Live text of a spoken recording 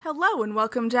Hello and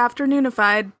welcome to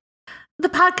Afternoonified, the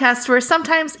podcast where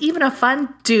sometimes even a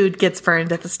fun dude gets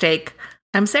burned at the stake.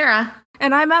 I'm Sarah.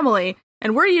 And I'm Emily,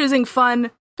 and we're using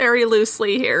fun very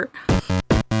loosely here.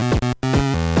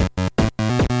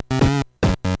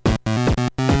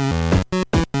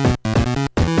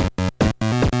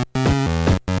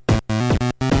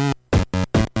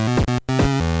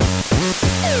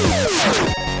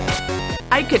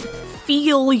 I could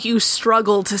feel you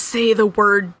struggle to say the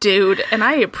word dude, and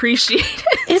I appreciate it.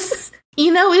 It's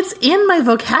in my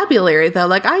vocabulary, though.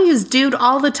 Like, I use dude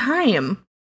all the time.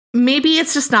 Maybe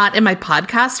it's just not in my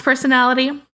podcast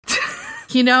personality.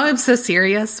 I'm so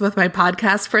serious with my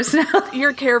podcast personality.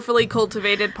 Your carefully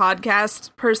cultivated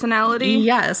podcast personality?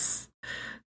 Yes.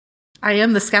 I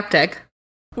am the skeptic.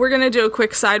 We're going to do a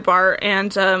quick sidebar,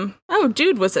 and,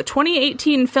 Dude was a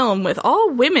 2018 film with all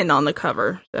women on the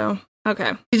cover, so,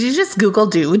 okay. Did you just Google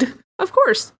dude? Of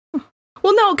course.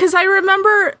 Well, no, because I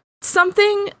remember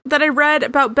something that I read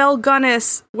about Belle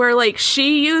Gunness where,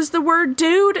 she used the word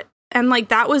dude, and,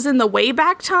 that was in the way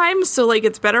back time, so,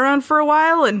 it's been around for a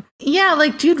while, and... Yeah,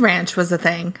 Dude Ranch was a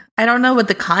thing. I don't know what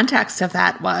the context of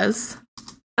that was.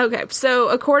 Okay, so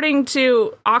according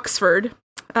to Oxford,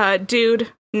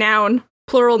 dude, noun,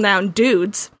 plural noun,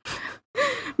 dudes,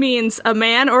 means a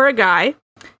man or a guy,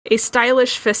 a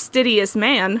stylish, fastidious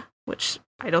man, which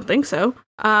I don't think so,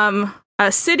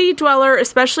 a city dweller,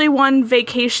 especially one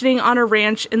vacationing on a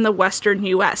ranch in the western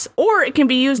U.S., or it can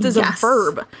be used as a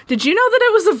verb. Did you know that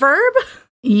it was a verb?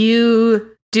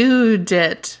 You did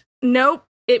it. Nope.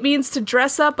 It means to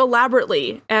dress up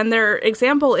elaborately, and their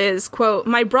example is, quote,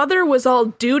 my brother was all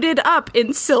duded up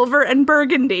in silver and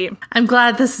burgundy. I'm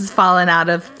glad this has fallen out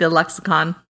of the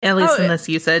lexicon, at least in this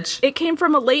usage. It came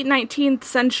from a late 19th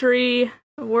century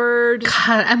word.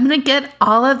 God, I'm gonna get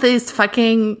all of these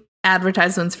fucking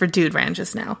advertisements for Dude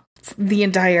Ranches now. It's the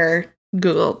entire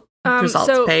Google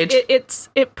results page.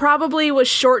 It probably was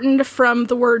shortened from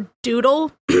the word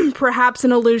doodle, perhaps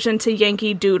an allusion to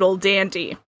Yankee Doodle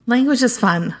Dandy. Language is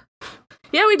fun.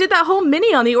 Yeah, we did that whole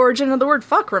mini on the origin of the word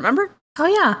fuck, remember? Oh,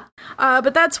 yeah.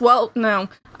 But that's, no.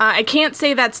 I can't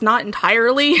say that's not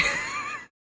entirely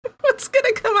what's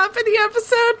gonna come up in the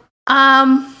episode.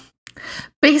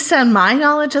 Based on my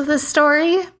knowledge of this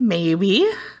story, maybe.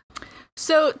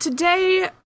 So today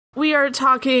we are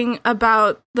talking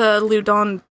about the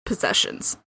Loudun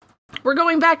possessions. We're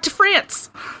going back to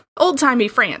France, old-timey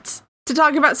France, to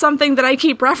talk about something that I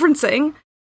keep referencing,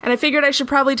 and I figured I should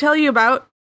probably tell you about,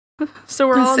 so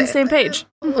we're all on the same page.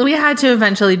 We had to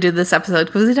eventually do this episode,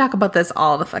 because we talk about this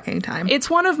all the fucking time. It's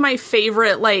one of my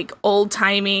favorite,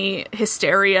 old-timey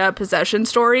hysteria possession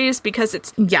stories, because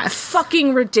it's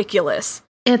fucking ridiculous.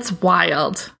 It's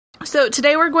wild. So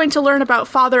today we're going to learn about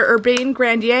Father Urbain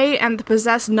Grandier and the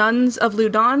possessed nuns of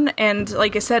Loudun, and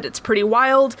like I said, it's pretty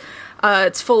wild.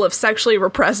 It's full of sexually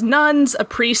repressed nuns, a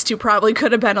priest who probably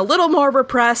could have been a little more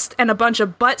repressed, and a bunch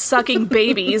of butt-sucking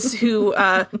babies who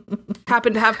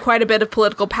happen to have quite a bit of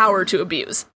political power to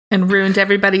abuse. And ruined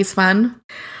everybody's fun?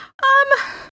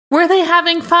 Were they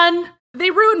having fun? They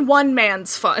ruined one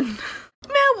man's fun.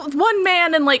 One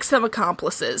man and, some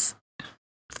accomplices.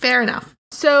 Fair enough.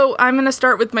 So, I'm gonna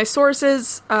start with my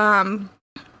sources.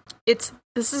 This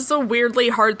is a weirdly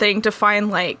hard thing to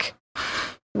find,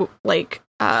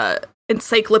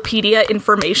 encyclopedia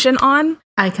information on.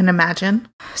 I can imagine.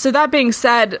 So that being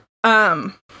said,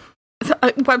 a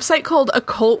website called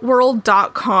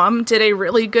occultworld.com did a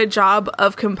really good job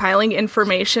of compiling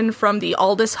information from the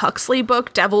Aldous Huxley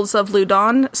book, Devils of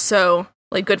Loudun, so,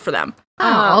 good for them.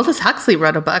 Oh, Aldous Huxley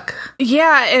wrote a book.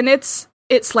 Yeah, and it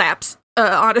slaps,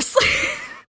 honestly.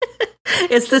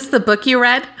 Is this the book you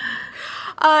read?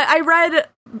 I read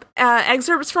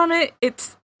excerpts from it.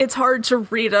 It's hard to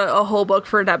read a whole book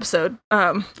for an episode.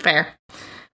 Fair.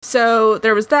 So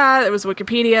there was that. There was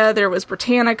Wikipedia. There was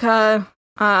Britannica,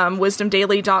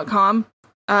 wisdomdaily.com,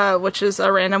 which is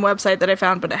a random website that I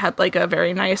found, but it had a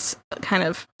very nice kind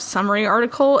of summary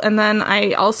article. And then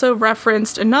I also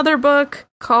referenced another book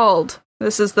called,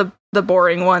 this is the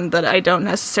boring one that I don't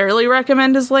necessarily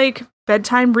recommend as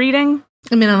bedtime reading.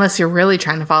 I mean, unless you're really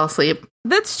trying to fall asleep.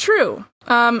 That's true.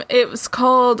 It was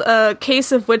called A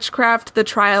Case of Witchcraft, The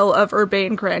Trial of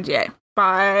Urbain Grandier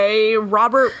by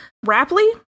Robert Rapley.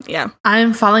 Yeah.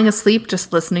 I'm falling asleep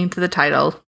just listening to the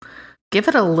title. Give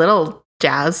it a little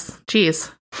jazz.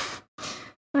 Jeez.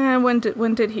 When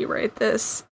did he write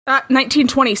this?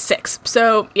 1926.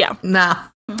 So, yeah. Nah.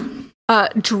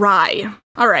 Dry.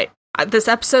 All right. This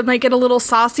episode might get a little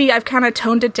saucy. I've kind of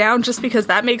toned it down just because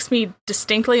that makes me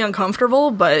distinctly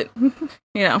uncomfortable, but,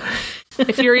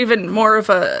 if you're even more of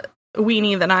a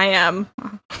weenie than I am,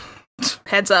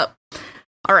 heads up.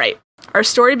 All right. Our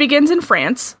story begins in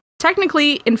France,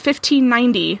 technically in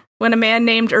 1590, when a man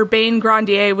named Urbain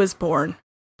Grandier was born.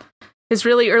 His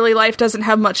really early life doesn't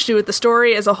have much to do with the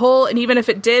story as a whole, and even if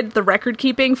it did, the record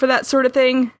keeping for that sort of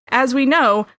thing, as we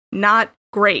know, not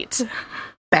great.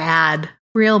 Bad.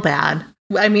 Real bad.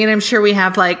 I mean, I'm sure we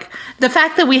have, like, the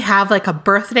fact that we have, like, a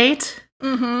birth date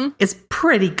is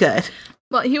pretty good.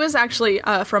 Well, he was actually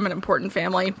from an important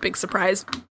family. Big surprise.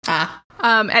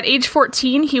 At age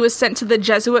 14, he was sent to the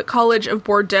Jesuit College of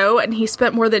Bordeaux, and he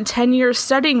spent more than 10 years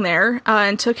studying there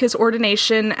and took his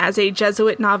ordination as a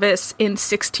Jesuit novice in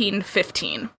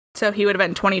 1615. So he would have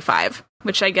been 25,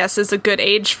 which I guess is a good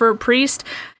age for a priest.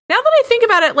 Now that I think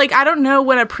about it, like, I don't know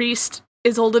when a priest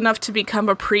is old enough to become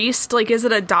a priest. Like, is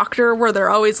it a doctor where they're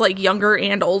always, like, younger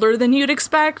and older than you'd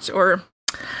expect, or...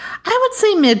 I would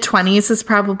say mid-20s is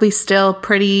probably still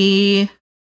pretty,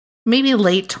 maybe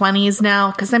late 20s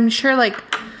now, because I'm sure, like,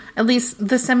 at least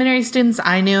the seminary students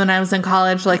I knew when I was in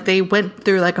college, like, they went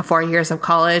through, like, 4 years of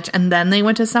college, and then they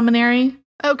went to seminary.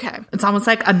 Okay. It's almost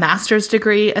like a master's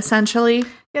degree, essentially.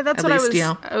 Yeah, that's what I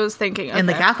was thinking. Okay. In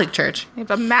the Catholic Church. They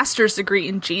have a master's degree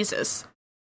in Jesus.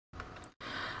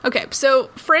 Okay, so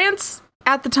France...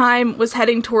 at the time, was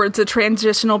heading towards a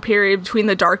transitional period between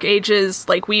the Dark Ages,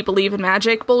 like we believe in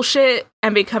magic bullshit,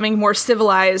 and becoming more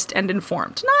civilized and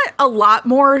informed. Not a lot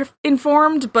more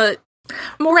informed, but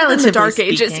more than the Dark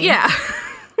Ages. Yeah.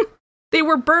 They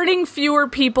were burning fewer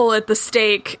people at the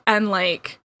stake and,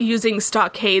 like, using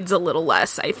stockades a little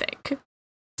less, I think.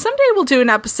 Someday we'll do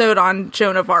an episode on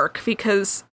Joan of Arc,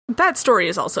 because that story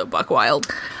is also buck wild.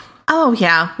 Oh,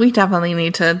 yeah. We definitely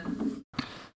need to...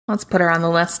 Let's put her on the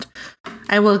list.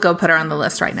 I will go put her on the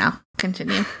list right now.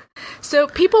 Continue. So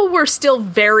people were still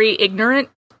very ignorant,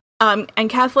 and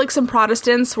Catholics and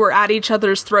Protestants were at each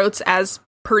other's throats as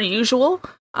per usual.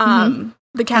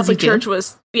 The Catholic Church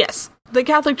was, the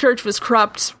Catholic Church was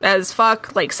corrupt as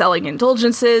fuck, like selling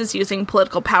indulgences, using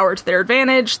political power to their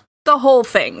advantage, the whole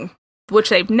thing, which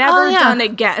they've never done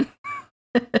again.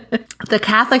 The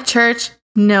Catholic Church,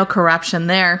 no corruption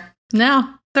there.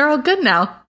 No, they're all good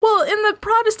now. Well, and the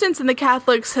Protestants and the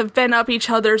Catholics have been up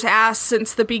each other's ass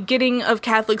since the beginning of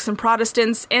Catholics and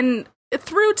Protestants and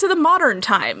through to the modern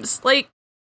times. Like,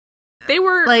 they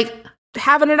were, like,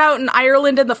 having it out in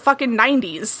Ireland in the fucking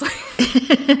 90s.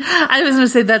 I was going to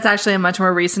say that's actually a much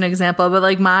more recent example, but,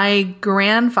 like, my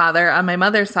grandfather on my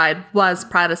mother's side was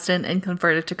Protestant and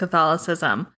converted to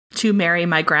Catholicism to marry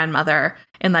my grandmother.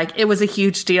 And, like, it was a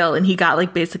huge deal, and he got,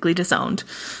 like, basically disowned.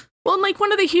 Well, and, like,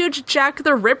 one of the huge Jack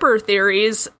the Ripper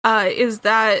theories is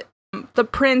that the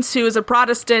prince, who is a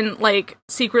Protestant, like,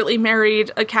 secretly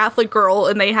married a Catholic girl,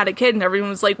 and they had a kid, and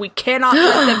everyone was like, we cannot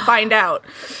let them find out.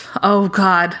 Oh,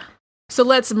 God. So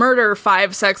let's murder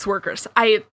 5 sex workers.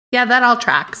 Yeah, that all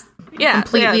tracks. Yeah.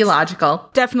 Completely logical.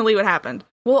 Definitely what happened.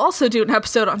 We'll also do an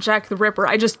episode on Jack the Ripper.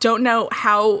 I just don't know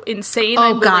how insane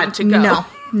I'm willing to go.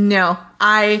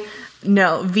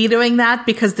 No, vetoing that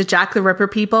because the Jack the Ripper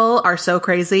people are so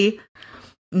crazy.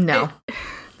 No.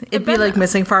 It'd be like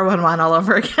missing 411 all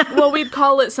over again. Well, we'd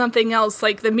call it something else,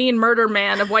 like the Mean Murder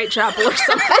Man of Whitechapel or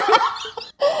something.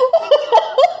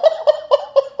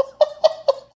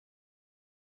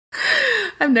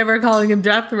 I'm never calling him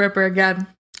Jack the Ripper again.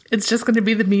 It's just going to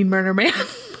be the Mean Murder Man.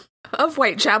 Of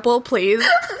Whitechapel, please.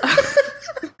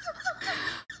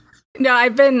 No,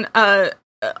 I've been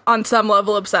on some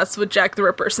level obsessed with Jack the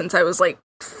Ripper since I was like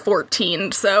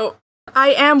 14, so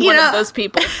I am one of those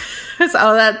people.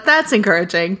 So that's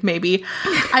encouraging, maybe.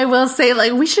 I will say,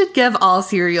 like, we should give all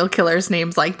serial killers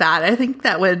names like that. I think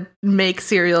that would make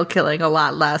serial killing a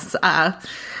lot less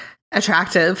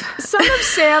attractive. Son of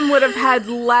Sam would have had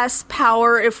less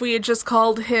power if we had just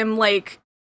called him, like,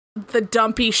 the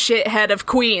dumpy shithead of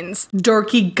Queens.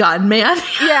 Dorky gunman?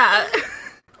 Yeah.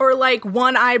 Or, like,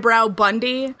 One Eyebrow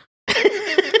Bundy.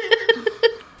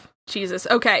 Jesus.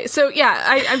 Okay, so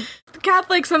yeah, the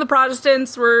Catholics and the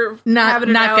Protestants were not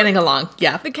getting along.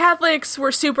 Yeah, the Catholics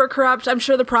were super corrupt. I'm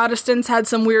sure the Protestants had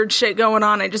some weird shit going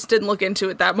on. I just didn't look into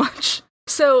it that much.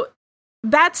 So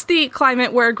that's the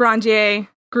climate where Grandier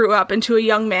grew up into a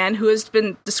young man who has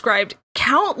been described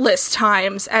countless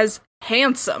times as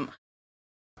handsome,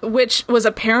 which was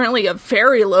apparently a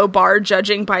very low bar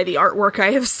judging by the artwork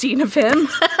I have seen of him.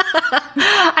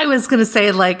 I was going to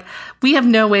say, like, we have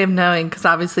no way of knowing because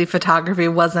obviously photography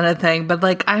wasn't a thing, but,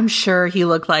 like, I'm sure he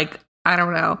looked like, I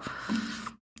don't know.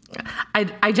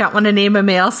 I don't want to name a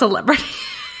male celebrity.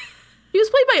 He was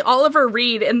played by Oliver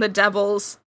Reed in The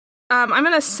Devils. I'm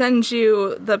going to send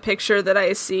you the picture that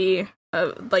I see,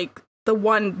 like, the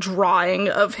one drawing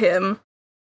of him.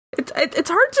 It's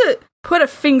hard to put a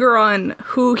finger on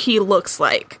who he looks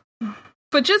like.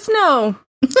 But just know.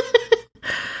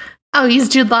 Oh, he's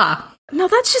Jude Law. No,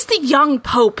 that's just the young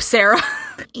Pope, Sarah.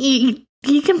 He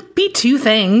can be two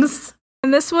things.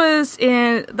 And this was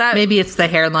in that. Maybe it's the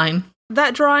hairline.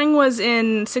 That drawing was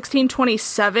in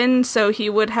 1627, so he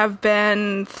would have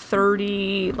been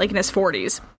 30, like in his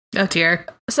 40s. Oh, dear.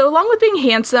 So along with being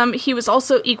handsome, he was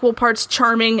also equal parts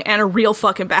charming and a real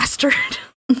fucking bastard.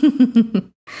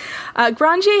 Grandier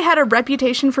had a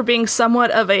reputation for being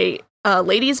somewhat of a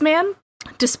ladies' man,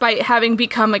 despite having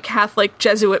become a Catholic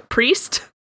Jesuit priest,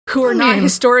 who are not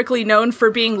historically known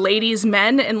for being ladies'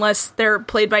 men unless they're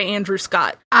played by Andrew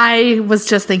Scott. I was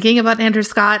just thinking about Andrew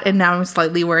Scott, and now I'm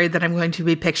slightly worried that I'm going to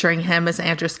be picturing him as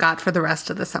Andrew Scott for the rest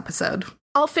of this episode.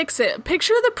 I'll fix it.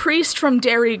 Picture the priest from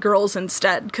Derry Girls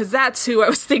instead, because that's who I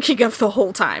was thinking of the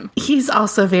whole time. He's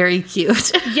also very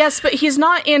cute. Yes, but he's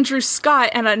not Andrew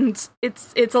Scott, and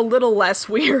it's a little less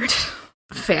weird.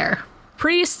 Fair.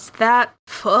 Priests that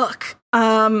fuck.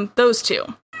 Those two.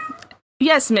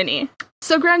 Yes, Minnie.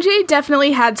 So Grandier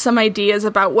definitely had some ideas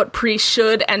about what priests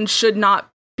should and should not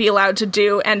be allowed to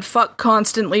do, and fuck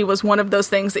constantly was one of those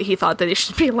things that he thought that he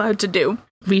should be allowed to do.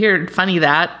 Weird. Funny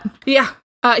that. Yeah.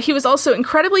 He was also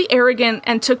incredibly arrogant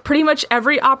and took pretty much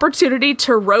every opportunity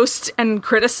to roast and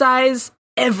criticize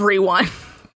everyone.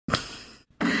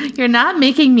 You're not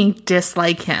making me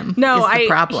dislike him. No, is the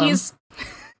problem.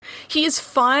 He's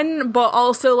fun, but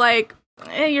also like,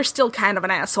 you're still kind of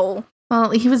an asshole. Well,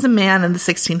 he was a man in the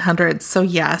 1600s, so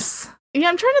yes. Yeah,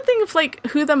 I'm trying to think of like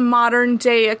who the modern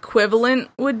day equivalent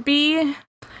would be,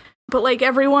 but like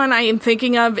everyone I am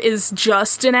thinking of is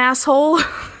just an asshole.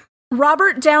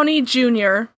 Robert Downey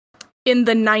Jr. in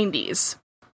the 90s.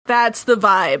 That's the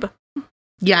vibe.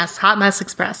 Yes, Hot Mess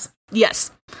Express.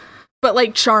 Yes, but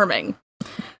like charming.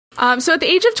 So at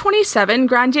the age of 27,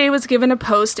 Grandier was given a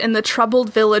post in the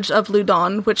troubled village of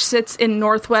Loudun, which sits in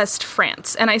northwest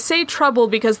France. And I say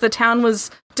troubled because the town was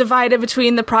divided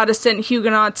between the Protestant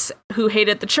Huguenots who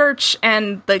hated the church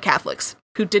and the Catholics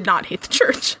who did not hate the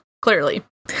church, clearly.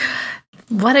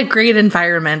 What a great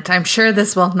environment. I'm sure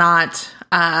this will not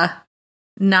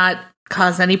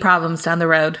cause any problems down the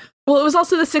road. Well, it was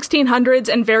also the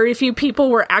 1600s and very few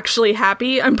people were actually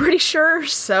happy, I'm pretty sure,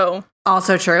 so...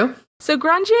 Also true. So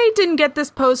Grandier didn't get this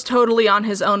post totally on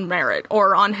his own merit,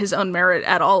 or on his own merit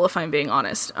at all, if I'm being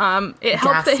honest. It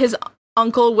helped that his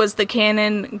uncle was the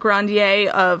Canon Grandier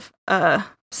of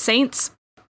Saints,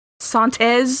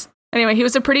 Santes. Anyway, he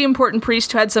was a pretty important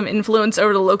priest who had some influence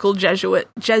over the local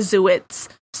Jesuits,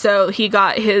 so he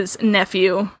got his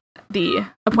nephew the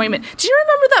appointment. Do you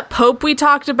remember that pope we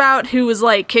talked about who was,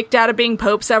 like, kicked out of being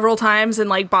pope several times and,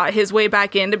 like, bought his way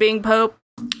back into being pope?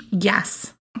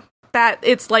 Yes. That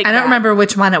it's like I don't remember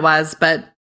which one it was, but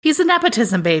he's a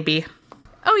nepotism baby.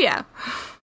 Oh yeah.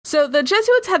 So the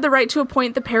Jesuits had the right to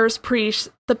appoint the parish priest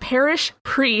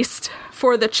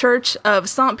for the Church of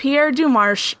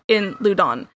Saint-Pierre-du-Marche in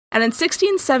Loudun. And in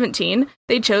 1617,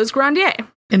 they chose Grandier.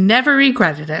 And never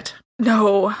regretted it.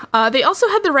 No. They also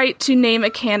had the right to name a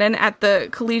canon at the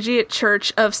Collegiate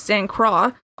Church of Saint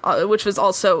Croix, which was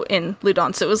also in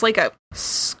Loudun. So it was like a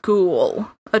school,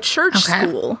 a church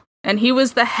school. And he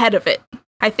was the head of it.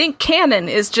 I think canon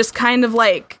is just kind of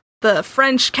like the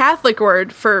French Catholic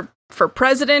word for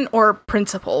president or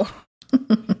principal.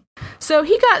 So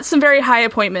he got some very high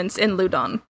appointments in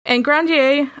Loudun. And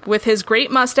Grandier, with his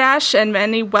great mustache and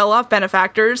many well-off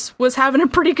benefactors, was having a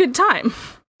pretty good time.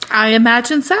 I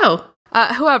imagine so.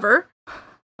 However,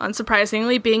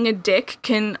 unsurprisingly, being a dick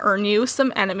can earn you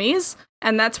some enemies.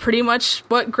 And that's pretty much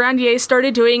what Grandier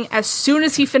started doing as soon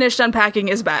as he finished unpacking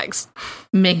his bags.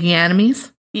 Making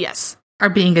enemies? Yes. Or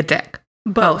being a dick?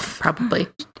 Both, probably.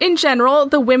 In general,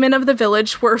 the women of the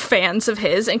village were fans of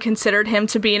his and considered him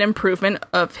to be an improvement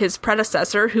of his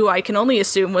predecessor, who I can only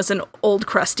assume was an old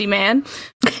crusty man.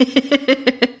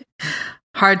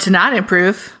 Hard to not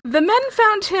improve. The men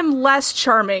found him less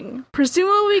charming,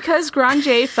 presumably because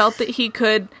Grandier felt that he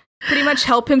could pretty much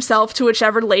help himself to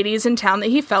whichever ladies in town that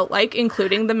he felt like,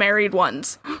 including the married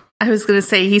ones. I was going to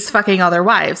say he's fucking all their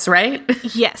wives, right?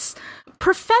 Yes.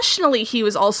 Professionally, he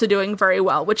was also doing very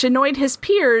well, which annoyed his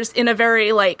peers in a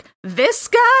very, like, this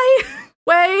guy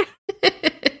way.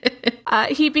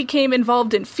 He became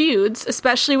involved in feuds,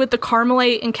 especially with the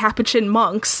Carmelite and Capuchin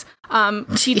monks.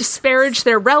 He disparaged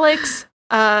their relics,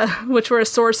 which were a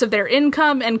source of their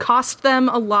income, and cost them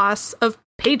a loss of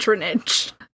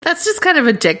patronage. That's just kind of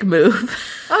a dick move.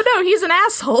 Oh no, he's an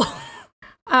asshole.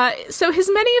 So his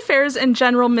many affairs and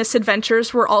general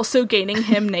misadventures were also gaining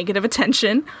him negative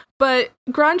attention, but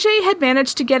Grandier had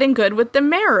managed to get in good with the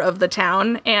mayor of the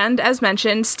town, and, as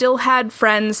mentioned, still had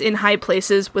friends in high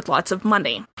places with lots of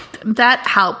money. That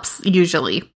helps,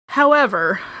 usually.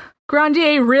 However,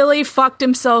 Grandier really fucked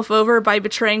himself over by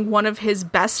betraying one of his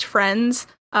best friends,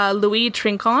 Louis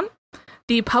Trinquant,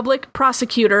 the public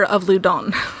prosecutor of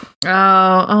Loudun.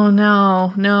 Oh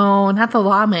no, not the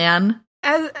lawman.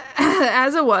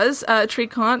 As it was,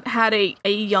 Trinquant had a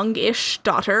youngish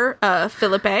daughter,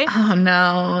 Philippe. Oh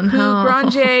no. Who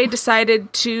Grandier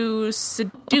decided to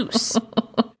seduce.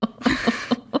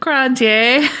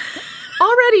 Grandier.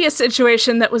 Already a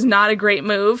situation that was not a great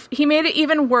move. He made it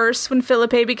even worse when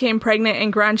Philippe became pregnant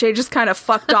and Grandier just kind of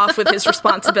fucked off with his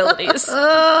responsibilities.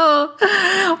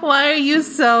 Oh, why are you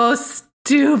so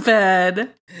stupid?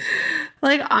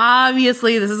 Like,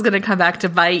 obviously, this is going to come back to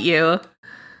bite you.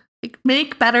 Like,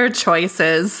 make better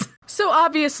choices. So,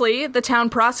 obviously, the town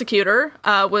prosecutor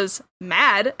was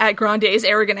mad at Grandier's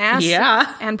arrogant ass.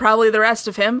 Yeah. And probably the rest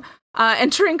of him.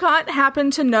 And Trinquant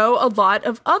happened to know a lot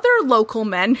of other local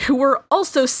men who were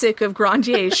also sick of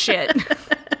Grandier's shit.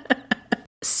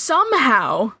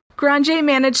 Somehow, Grandier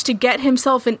managed to get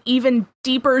himself in even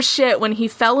deeper shit when he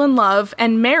fell in love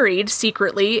and married,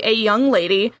 secretly, a young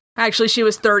lady. Actually, she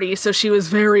was 30, so she was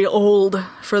very old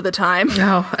for the time.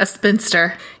 Oh, a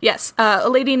spinster. Yes, a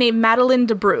lady named Madeleine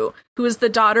de Brou, who was the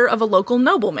daughter of a local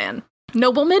nobleman.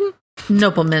 Nobleman.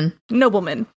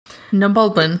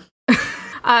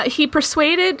 He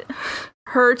persuaded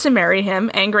her to marry him,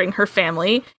 angering her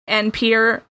family, and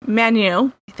Pierre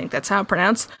Magnieu, I think that's how it's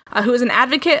pronounced, who was an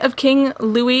advocate of King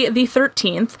Louis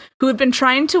XIII, who had been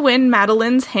trying to win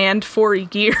Madeleine's hand for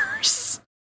years.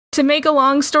 To make a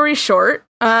long story short,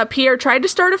 Pierre tried to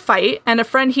start a fight, and a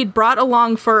friend he'd brought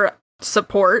along for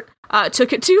support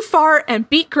took it too far and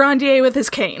beat Grandier with his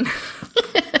cane.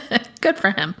 Good for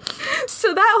him.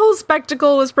 So that whole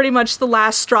spectacle was pretty much the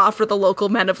last straw for the local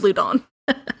men of Loudun.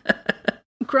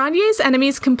 Grandier's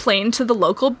enemies complained to the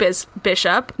local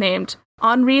bishop named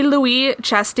Henri-Louis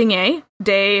Chastigny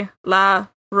de la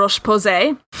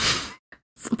Roche-Posay.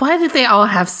 Why did they all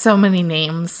have so many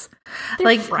names? They're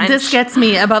like, French. This gets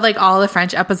me about, like, all the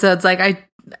French episodes. Like,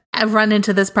 I run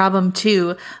into this problem,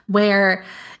 too, where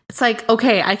it's like,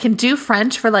 okay, I can do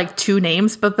French for, like, 2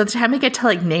 names, but by the time I get to,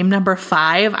 like, name number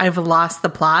 5, I've lost the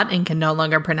plot and can no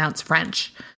longer pronounce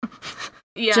French.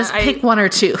 Yeah, just pick 1 or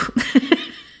 2.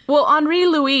 Well,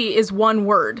 Henri-Louis is one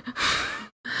word.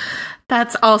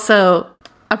 That's also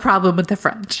a problem with the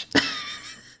French.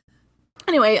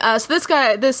 Anyway, so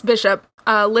this bishop,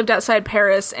 lived outside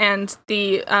Paris, and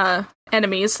the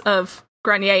enemies of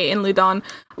Grandier in Loudun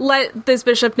let this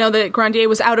bishop know that Grandier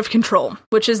was out of control,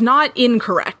 which is not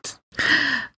incorrect.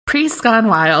 Priest gone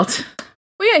wild.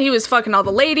 Well, yeah, he was fucking all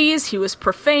the ladies, he was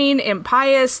profane,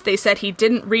 impious, they said he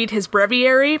didn't read his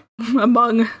breviary,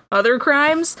 among other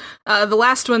crimes. The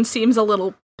last one seems a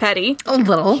little petty. A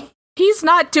little. He's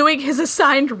not doing his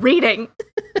assigned reading.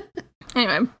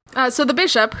 Anyway, so the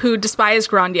bishop, who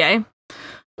despised Grandier,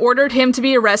 ordered him to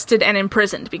be arrested and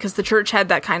imprisoned, because the church had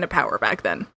that kind of power back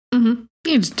then. Mm-hmm.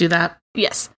 You just do that.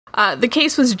 Yes. The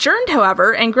case was adjourned,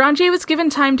 however, and Grandier was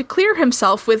given time to clear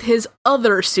himself with his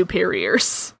other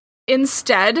superiors.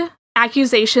 Instead,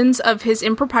 accusations of his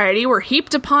impropriety were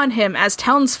heaped upon him as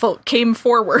townsfolk came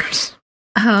forward.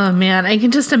 Oh, man. I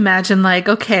can just imagine, like,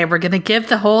 okay, we're going to give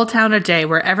the whole town a day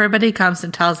where everybody comes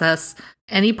and tells us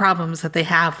any problems that they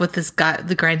have with this guy,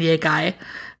 the Grandier guy.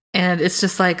 And it's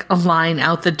just like a line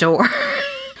out the door.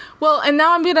 Well, and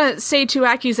now I'm going to say 2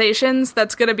 accusations.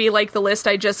 That's going to be like the list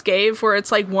I just gave, where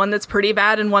it's like one that's pretty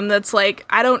bad and one that's like,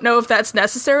 I don't know if that's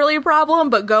necessarily a problem,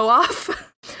 but go off.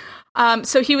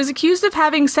 So he was accused of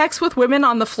having sex with women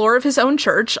on the floor of his own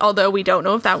church, although we don't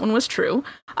know if that one was true.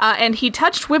 And he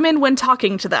touched women when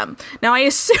talking to them. Now, I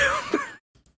assume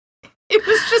it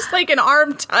was just like an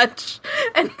arm touch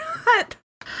and not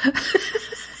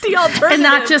the alternative. And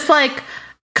not just like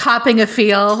copping a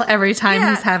feel every time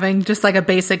he's having just like a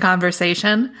basic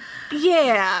conversation.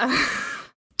 Yeah.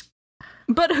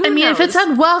 But who knows? If it's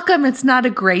unwelcome, it's not a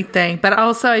great thing. But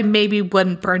also, I maybe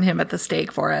wouldn't burn him at the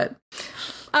stake for it.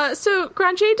 So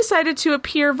Grandier decided to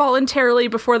appear voluntarily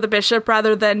before the bishop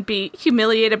rather than be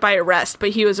humiliated by arrest,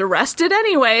 but he was arrested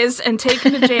anyways and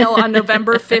taken to jail on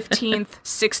November 15th,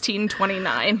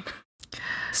 1629.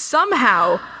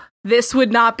 Somehow, this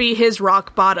would not be his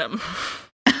rock bottom.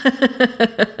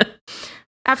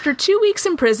 After 2 weeks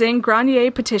in prison,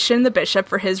 Grandier petitioned the bishop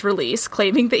for his release,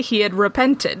 claiming that he had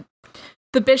repented.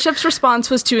 The bishop's response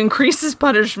was to increase his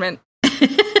punishment.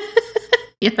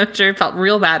 Yeah, I'm sure he felt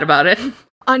real bad about it.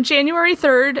 On January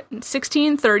 3rd,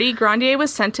 1630, Grandier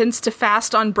was sentenced to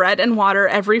fast on bread and water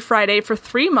every Friday for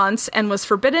 3 months and was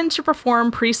forbidden to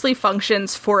perform priestly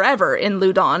functions forever in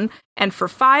Loudun and for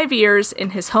 5 years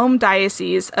in his home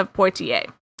diocese of Poitiers.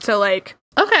 So, like...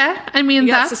 Okay, I mean, he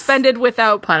got that's suspended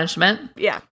without... punishment.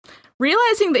 Yeah.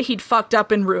 Realizing that he'd fucked up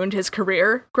and ruined his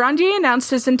career, Grandier announced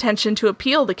his intention to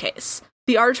appeal the case.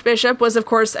 The Archbishop was, of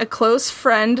course, a close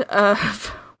friend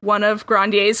of one of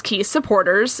Grandier's key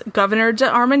supporters, Governor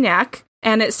d'Armagnac,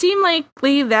 and it seemed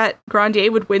likely that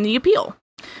Grandier would win the appeal.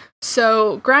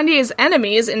 So Grandier's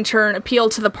enemies, in turn,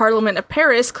 appealed to the Parliament of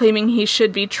Paris, claiming he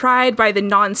should be tried by the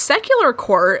non-secular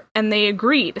court, and they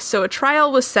agreed, so a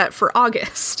trial was set for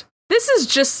August. This is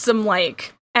just some,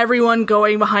 everyone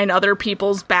going behind other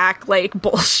people's back,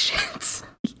 bullshit.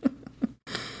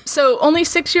 So, only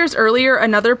 6 years earlier,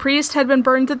 another priest had been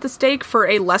burned at the stake for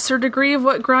a lesser degree of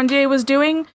what Grandier was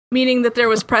doing, meaning that there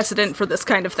was precedent for this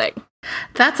kind of thing.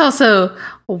 That's also,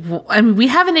 we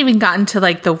haven't even gotten to,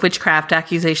 the witchcraft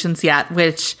accusations yet,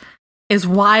 which is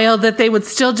wild that they would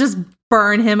still just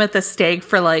burn him at the stake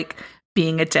for,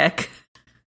 being a dick.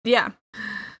 Yeah.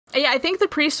 Yeah, I think the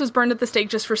priest was burned at the stake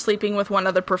just for sleeping with one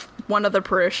of the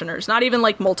parishioners. Not even,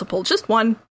 multiple, just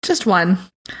one. Just one.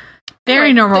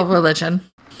 Very normal religion.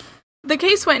 The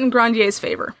case went in Grandier's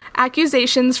favor.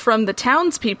 Accusations from the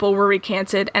townspeople were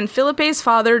recanted, and Philippe's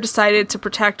father decided to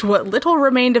protect what little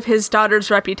remained of his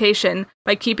daughter's reputation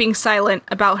by keeping silent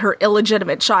about her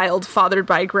illegitimate child fathered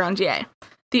by Grandier.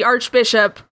 The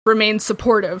Archbishop remained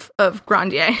supportive of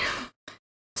Grandier.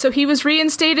 So he was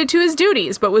reinstated to his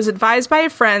duties, but was advised by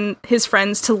his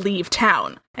friends to leave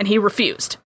town, and he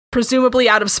refused, presumably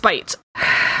out of spite.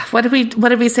 What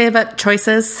did we say about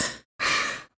choices?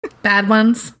 Bad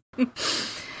ones?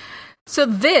 So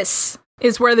this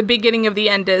is where the beginning of the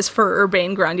end is for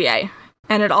Urbain Grandier,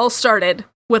 and it all started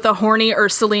with a horny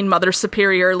Ursuline Mother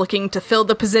Superior looking to fill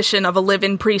the position of a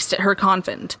live-in priest at her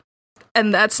convent.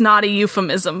 And that's not a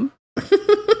euphemism.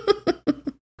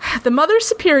 The Mother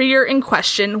Superior in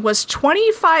question was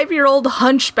 25-year-old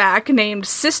hunchback named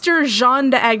Sister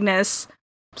Jeanne d'Agnes.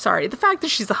 Sorry, the fact that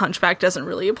she's a hunchback doesn't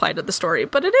really apply to the story,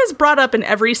 but it is brought up in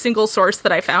every single source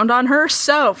that I found on her,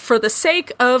 so for the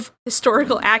sake of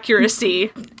historical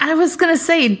accuracy... I was gonna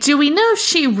say, do we know if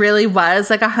she really was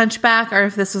a hunchback, or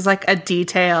if this was a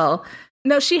detail?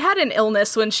 No, she had an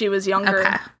illness when she was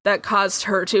younger that caused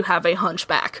her to have a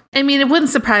hunchback. I mean, it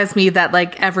wouldn't surprise me that,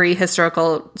 every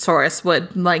historical source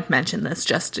would, mention this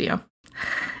just,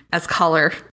 as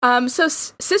color. So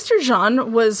Sister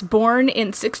Jeanne was born in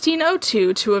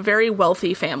 1602 to a very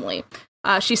wealthy family.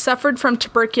 She suffered from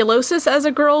tuberculosis as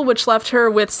a girl, which left her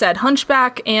with said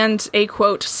hunchback and a,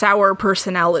 quote, sour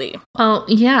personality. Oh,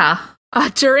 yeah.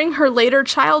 During her later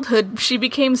childhood, she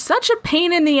became such a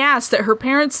pain in the ass that her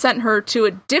parents sent her to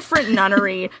a different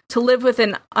nunnery to live with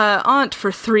an aunt for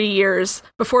 3 years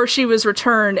before she was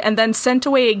returned, and then sent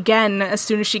away again as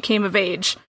soon as she came of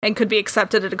age and could be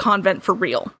accepted at a convent for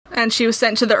real. And she was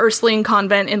sent to the Ursuline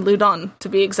convent in Loudun, to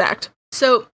be exact.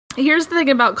 So here's the thing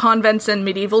about convents in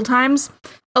medieval times.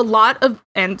 A lot of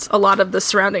the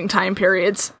surrounding time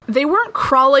periods, they weren't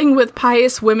crawling with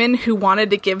pious women who wanted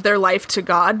to give their life to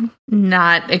God.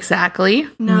 Not exactly.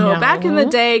 No. Back in the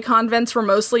day, convents were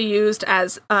mostly used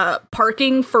as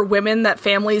parking for women that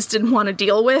families didn't want to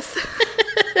deal with.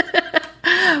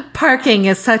 Parking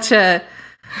is such a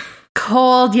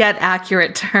cold yet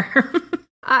accurate term.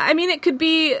 I mean, it could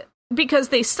be because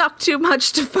they sucked too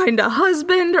much to find a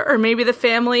husband, or maybe the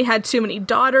family had too many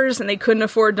daughters and they couldn't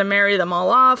afford to marry them all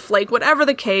off. Whatever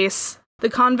the case, the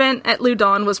convent at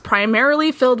Loudun was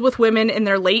primarily filled with women in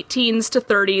their late teens to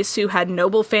 30s who had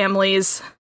noble families,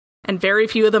 and very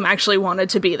few of them actually wanted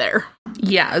to be there.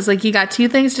 Yeah, it was you got two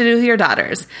things to do with your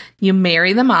daughters. You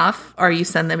marry them off, or you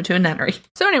send them to a nunnery.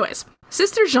 So anyways,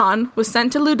 Sister Jeanne was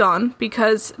sent to Loudun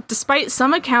because, despite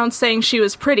some accounts saying she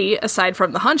was pretty, aside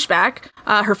from the hunchback,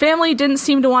 her family didn't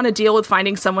seem to want to deal with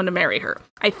finding someone to marry her.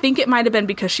 I think it might have been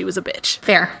because she was a bitch.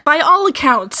 Fair. By all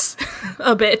accounts,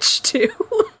 a bitch, too.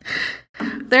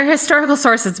 There are historical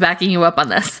sources backing you up on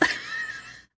this.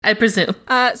 I presume.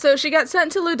 So she got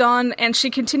sent to Loudun, and she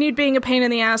continued being a pain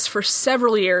in the ass for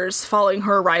several years following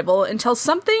her arrival, until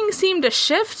something seemed to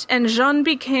shift, and Jeanne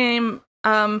became,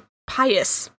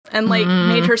 pious and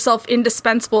made herself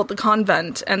indispensable at the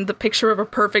convent, and the picture of a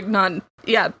perfect nun.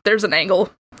 Yeah, there's an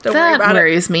angle. Don't worry about it. That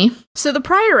worries me. So the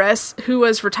prioress, who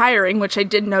was retiring, which I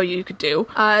didn't know you could do,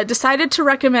 decided to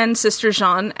recommend Sister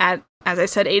Jeanne at, as I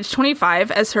said, age 25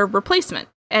 as her replacement.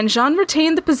 And Jeanne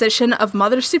retained the position of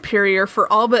Mother Superior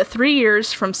for all but 3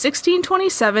 years, from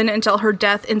 1627 until her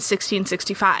death in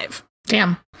 1665.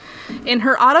 Damn. In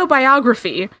her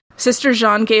autobiography, Sister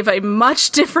Jeanne gave a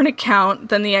much different account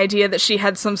than the idea that she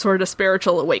had some sort of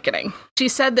spiritual awakening. She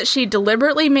said that she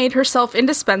deliberately made herself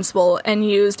indispensable and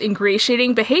used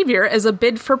ingratiating behavior as a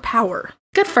bid for power.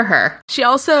 Good for her. She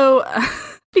also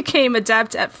became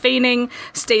adept at feigning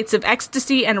states of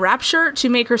ecstasy and rapture to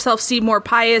make herself seem more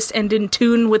pious and in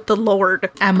tune with the Lord.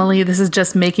 Emily, this is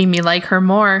just making me like her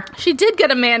more. She did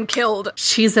get a man killed.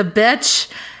 She's a bitch,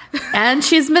 and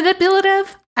she's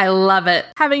manipulative. I love it.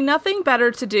 Having nothing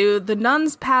better to do, the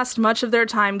nuns passed much of their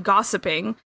time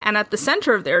gossiping, and at the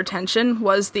center of their attention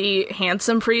was the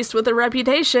handsome priest with a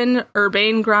reputation,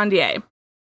 Urbain Grandier.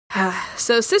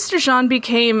 So Sister Jeanne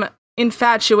became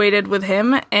infatuated with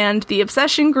him, and the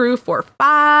obsession grew for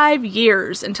 5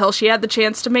 years until she had the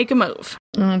chance to make a move.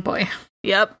 Oh boy.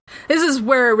 Yep. This is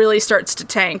where it really starts to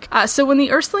tank. So when the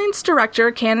Ursulines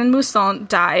director, Canon Mousson,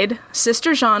 died,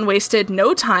 Sister Jeanne wasted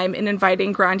no time in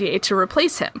inviting Grandier to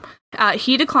replace him.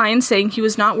 He declined, saying he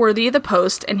was not worthy of the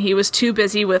post, and he was too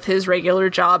busy with his regular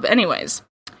job anyways.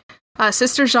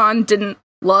 Sister Jeanne didn't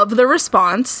love the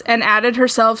response, and added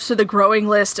herself to the growing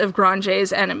list of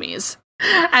Grandier's enemies.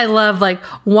 I love, like,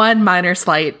 one minor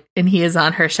slight, and he is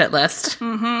on her shit list.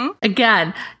 Mm-hmm.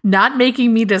 Again, not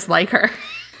making me dislike her.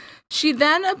 She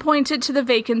then appointed to the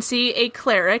vacancy a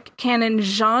cleric, Canon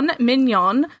Jean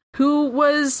Mignon, who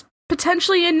was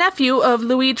potentially a nephew of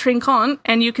Louis Trinquant,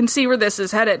 and you can see where this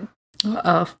is headed.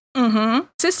 Uh-oh. Mm-hmm.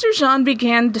 Sister Jeanne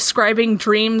began describing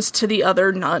dreams to the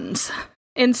other nuns.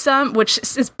 In some, which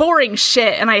is boring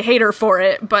shit, and I hate her for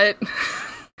it, but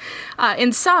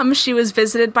in some, she was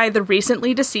visited by the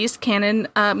recently deceased Canon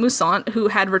Mousson, who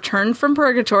had returned from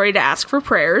purgatory to ask for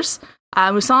prayers.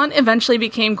 Mousson eventually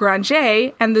became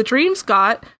Grandier, and the dreams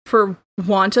got, for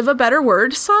want of a better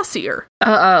word, saucier.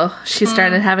 Uh-oh. She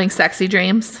started having sexy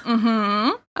dreams.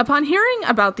 Mm-hmm. Upon hearing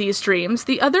about these dreams,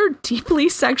 the other deeply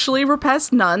sexually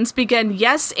repressed nuns began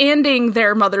yes-anding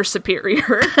their Mother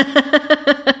Superior.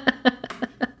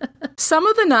 Some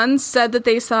of the nuns said that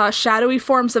they saw shadowy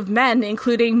forms of men,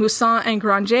 including Mousson and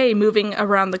Grandier, moving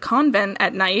around the convent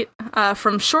at night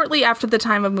from shortly after the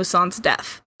time of Mousson's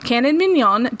death. Canon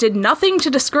Mignon did nothing to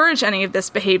discourage any of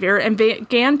this behavior and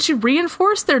began to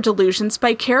reinforce their delusions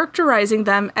by characterizing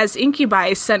them as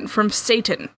incubi sent from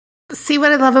Satan. See,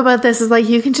 what I love about this is, like,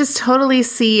 you can just totally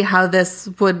see how this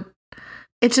would...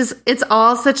 It's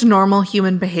all such normal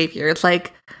human behavior.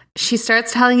 Like, she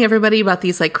starts telling everybody about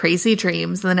these, like, crazy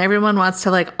dreams, and then everyone wants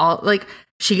to, like,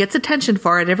 she gets attention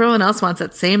for it. Everyone else wants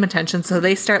that same attention, so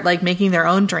they start, like, making their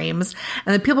own dreams.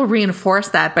 And then people reinforce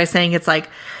that by saying it's, like,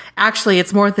 actually,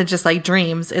 it's more than just, like,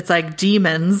 dreams. It's, like,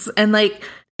 demons. And, like,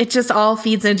 it just all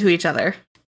feeds into each other.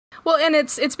 Well, and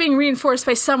it's being reinforced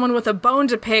by someone with a bone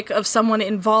to pick of someone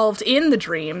involved in the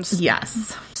dreams.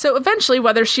 Yes. So eventually,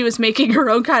 whether she was making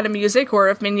her own kind of music or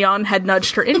if Mignon had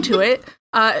nudged her into it,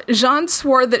 Jeanne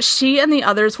swore that she and the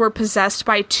others were possessed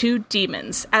by 2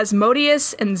 demons,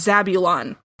 Asmodeus and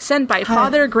Zabulon, sent by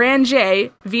Father Grandier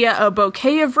via a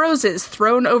bouquet of roses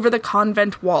thrown over the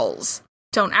convent walls.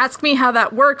 Don't ask me how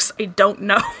that works, I don't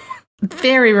know.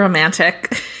 Very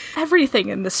romantic. Everything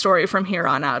in this story from here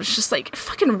on out is just like,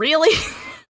 fucking really?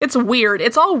 It's weird.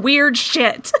 It's all weird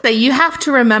shit. That you have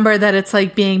to remember that it's,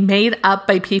 like, being made up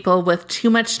by people with too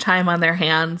much time on their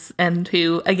hands and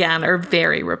who, again, are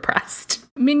very repressed.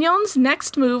 Mignon's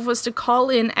next move was to call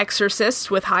in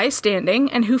exorcists with high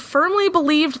standing and who firmly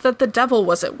believed that the devil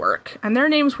was at work. And their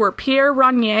names were Pierre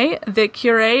Ranier, the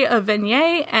curé of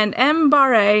Vigny, and M.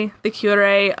 Barret, the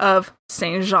curé of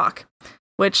Saint-Jacques.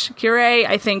 Which, curé,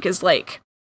 I think, is, like,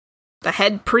 the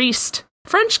head priest.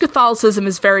 French Catholicism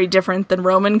is very different than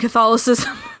Roman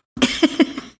Catholicism.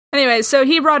 Anyway, so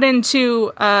he brought in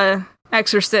 2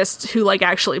 exorcists who, like,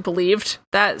 actually believed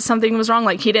that something was wrong.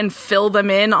 Like, he didn't fill them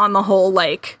in on the whole,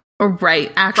 like...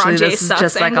 Right, actually, Grandier this is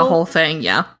just, like, angle. a whole thing,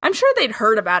 yeah. I'm sure they'd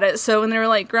heard about it, so when they were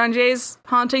like, Grandier's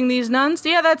haunting these nuns?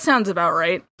 Yeah, that sounds about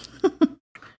right.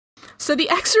 So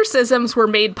the exorcisms were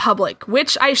made public,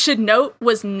 which I should note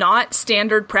was not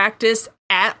standard practice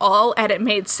at all, and it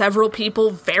made several people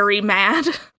very mad.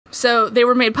 So they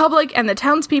were made public, and the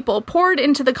townspeople poured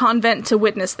into the convent to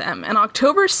witness them. And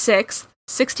October 6th,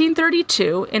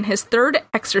 1632, in his 3rd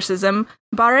exorcism,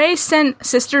 Barret sent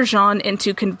Sister Jeanne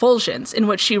into convulsions, in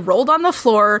which she rolled on the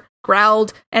floor,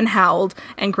 growled, and howled,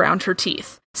 and ground her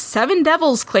teeth. 7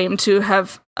 devils claimed to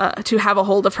have a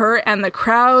hold of her, and the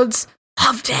crowds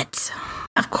loved it.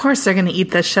 Of course they're going to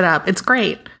eat this shit up. It's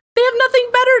great. They have nothing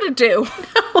better to do.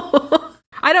 No.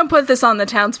 I don't put this on the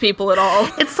townspeople at all.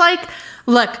 It's like,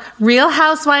 look, Real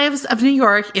Housewives of New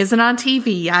York isn't on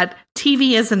TV yet.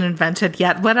 TV isn't invented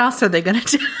yet. What else are they going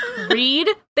to do? Read?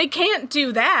 They can't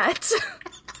do that.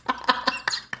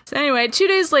 So anyway, 2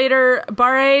 days later,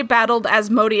 Barret battled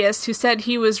Asmodeus, who said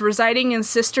he was residing in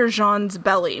Sister Jeanne's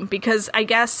belly, because I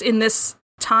guess in this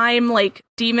time, like,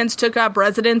 demons took up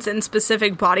residence in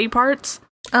specific body parts.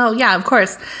 Oh, yeah, of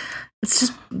course. It's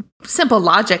just simple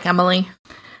logic, Emily.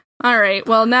 All right.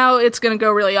 Well, now it's going to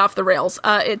go really off the rails.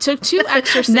 It took two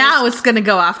exorcists. Now it's going to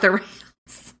go off the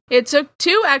rails. It took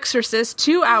 2 exorcists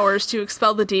 2 hours to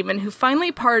expel the demon, who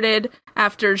finally parted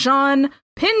after Jeanne,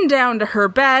 pinned down to her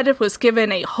bed, was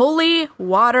given a holy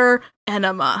water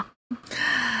enema.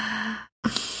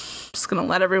 Just going to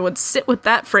let everyone sit with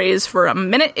that phrase for a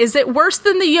minute. Is it worse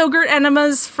than the yogurt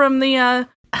enemas from the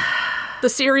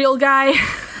cereal guy?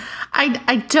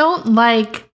 I don't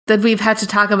like that we've had to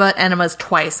talk about enemas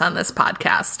twice on this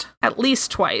podcast. At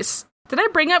least twice. Did I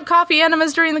bring up coffee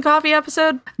enemas during the coffee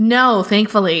episode? No,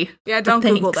 thankfully. Yeah, don't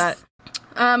Google that.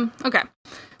 Okay.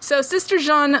 So Sister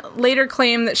Jeanne later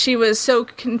claimed that she was so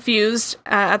confused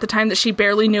at the time that she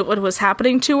barely knew what was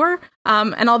happening to her.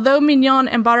 And although Mignon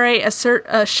and Barre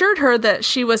assured her that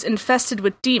she was infested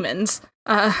with demons,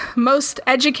 most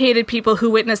educated people who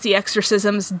witnessed the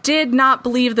exorcisms did not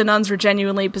believe the nuns were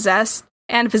genuinely possessed,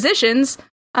 and physicians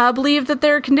believed that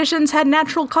their conditions had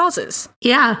natural causes.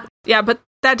 Yeah. Yeah, but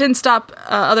that didn't stop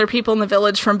other people in the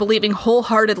village from believing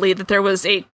wholeheartedly that there was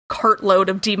a cartload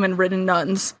of demon-ridden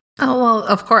nuns. Oh, well,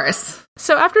 of course.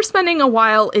 So after spending a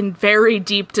while in very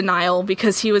deep denial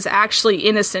because he was actually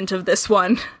innocent of this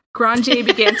one, Grandier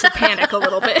began to panic a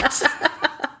little bit.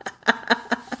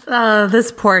 Oh,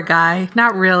 this poor guy.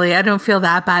 Not really. I don't feel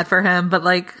that bad for him, but,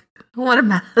 like, what a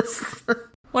mess.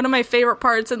 One of my favorite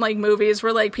parts in, like, movies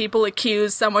where, like, people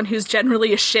accuse someone who's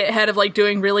generally a shithead of, like,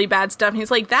 doing really bad stuff. And he's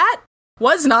like, that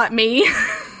was not me.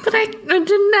 But I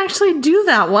didn't actually do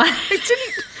that one. I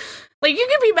didn't. Like, you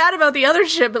can be mad about the other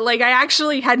shit, but, like, I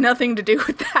actually had nothing to do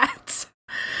with that.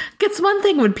 It's one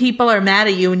thing when people are mad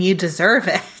at you and you deserve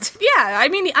it. Yeah, I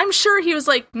mean, I'm sure he was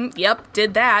like, yep,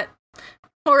 did that.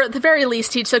 Or at the very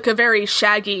least, he took a very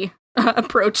shaggy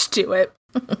approach to it.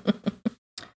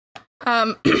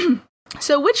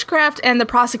 So witchcraft and the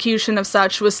prosecution of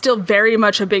such was still very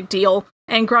much a big deal,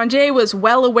 and Grandier was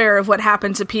well aware of what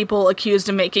happened to people accused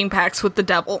of making pacts with the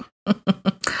devil.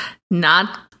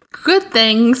 Not good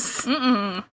things.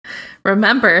 Mm-mm.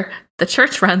 Remember, the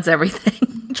church runs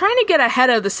everything. Trying to get ahead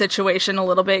of the situation a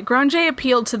little bit, Grandier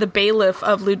appealed to the bailiff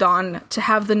of Loudun to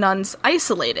have the nuns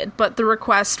isolated, but the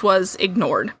request was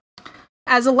ignored.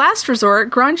 As a last resort,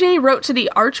 Grandier wrote to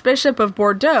the Archbishop of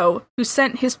Bordeaux, who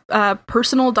sent his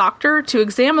personal doctor to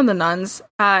examine the nuns,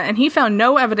 and he found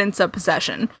no evidence of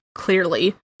possession,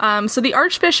 clearly. So the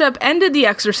Archbishop ended the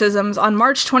exorcisms on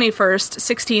March 21st,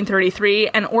 1633,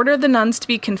 and ordered the nuns to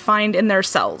be confined in their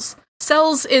cells.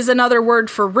 Cells is another word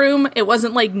for room. It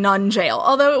wasn't like nun jail,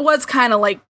 although it was kind of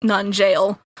like nun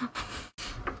jail.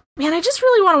 Man, I just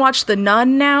really want to watch The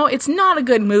Nun now. It's not a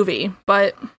good movie,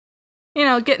 but, you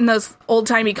know, getting those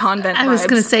old-timey convent vibes. I was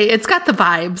going to say, it's got the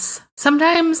vibes.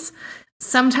 Sometimes,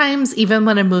 even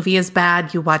when a movie is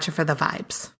bad, you watch it for the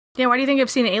vibes. Yeah, why do you think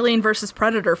I've seen Alien vs.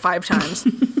 Predator 5 times?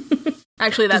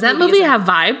 Actually, does that movie have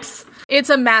vibes? It's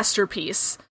a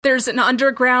masterpiece. There's an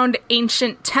underground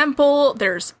ancient temple,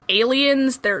 there's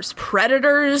aliens, there's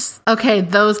predators. Okay,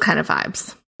 those kind of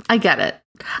vibes. I get it.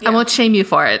 Yeah. I won't shame you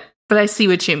for it, but I see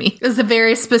what you mean. It's a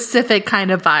very specific kind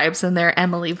of vibes, and they're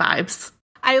Emily vibes.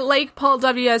 I like Paul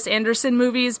W.S. Anderson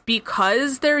movies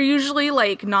because they're usually,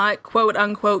 like, not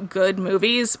quote-unquote good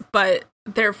movies, but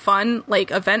they're fun, like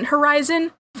Event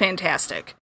Horizon.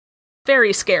 Fantastic.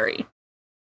 Very scary.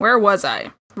 Where was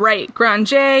I? Right,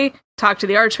 Grandier talked to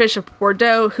the Archbishop of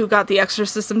Bordeaux, who got the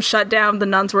exorcism shut down. The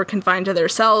nuns were confined to their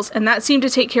cells, and that seemed to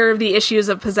take care of the issues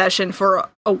of possession for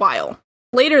a while.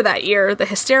 Later that year, the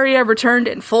hysteria returned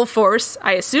in full force,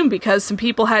 I assume because some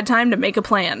people had time to make a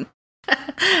plan.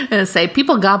 I'm going to say,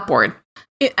 people got bored.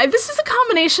 This is a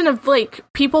combination of, like,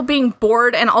 people being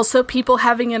bored and also people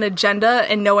having an agenda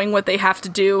and knowing what they have to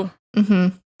do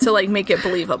to, like, make it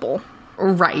believable.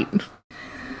 Right.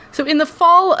 So in the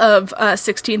fall of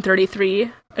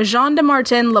 1633, Jean de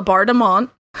Martin Labardemont,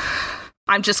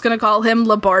 I'm just going to call him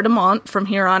Labardemont from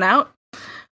here on out,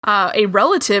 a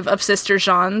relative of Sister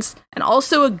Jeanne's, and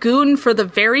also a goon for the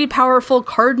very powerful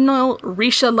Cardinal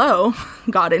Richelieu,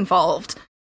 got involved.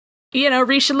 You know,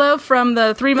 Richelieu from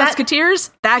the Three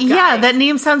Musketeers? That guy. Yeah, that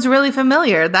name sounds really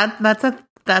familiar. That's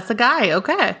a guy,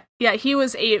 okay. Yeah, he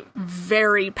was a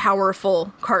very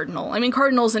powerful cardinal. I mean,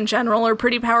 cardinals in general are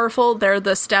pretty powerful. They're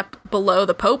the step below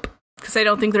the Pope, because I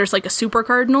don't think there's, like, a super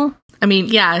cardinal. I mean,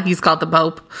 yeah, he's called the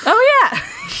Pope. Oh, yeah.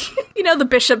 You know, the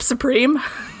Bishop Supreme.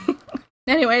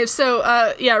 Anyway,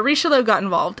 so, Richelieu got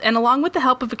involved, and along with the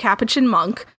help of a Capuchin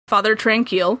monk, Father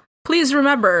Tranquille, please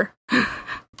remember...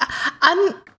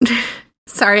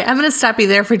 Sorry, I'm going to stop you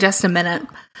there for just a minute.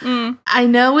 I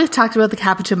know we've talked about the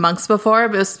Capuchin monks before,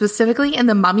 but specifically in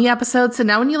the Mummy episode, so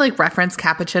now when you, like, reference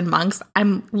Capuchin monks,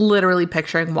 I'm literally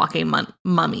picturing walking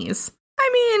mummies. I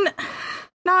mean,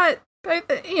 not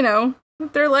You know,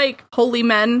 they're like holy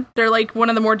men. They're like one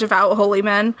of the more devout holy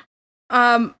men.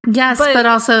 Yes, but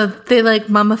also they like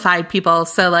mummified people.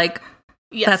 So like,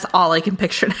 yes. That's all I can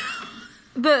picture now.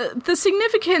 The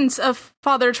significance of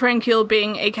Father Tranquille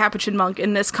being a Capuchin monk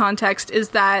in this context is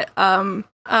that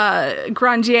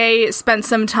Grandier spent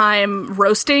some time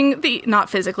roasting not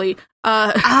physically,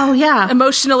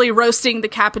 emotionally roasting the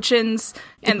Capuchins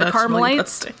and the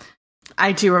Carmelites. Roasting.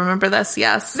 I do remember this,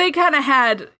 yes. They kind of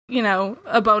had, you know,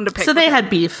 a bone to pick. So they had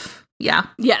beef, yeah.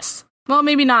 Yes. Well,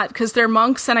 maybe not, because they're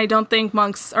monks, and I don't think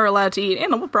monks are allowed to eat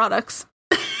animal products.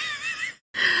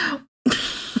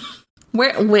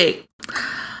 Wait.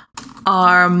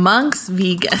 Are monks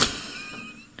vegan?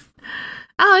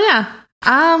 Oh, yeah.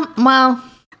 Well...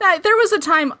 There was a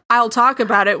time, I'll talk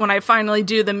about it when I finally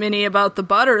do the mini about the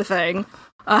butter thing,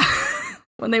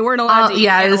 when they weren't allowed to eat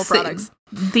animal products.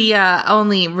 The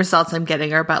only results I'm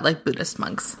getting are about, like, Buddhist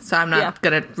monks, so I'm not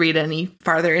going to read any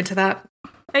farther into that.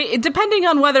 Depending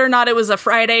on whether or not it was a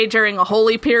Friday during a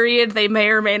holy period, they may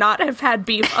or may not have had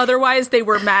beef. Otherwise, they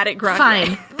were mad at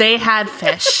Grandier. Fine. They had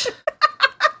fish.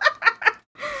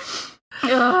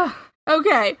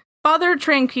 Okay. Father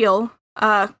Tranquille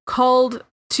called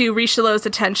to Richelieu's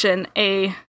attention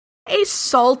a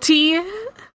salty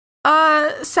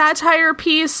satire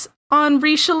piece on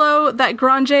Richelieu that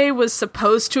Grandier was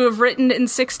supposed to have written in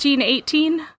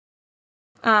 1618.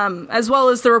 As well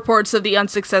as the reports of the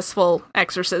unsuccessful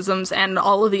exorcisms and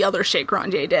all of the other shit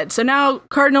Grandier did. So now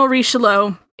Cardinal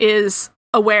Richelieu is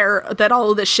aware that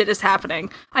all of this shit is happening.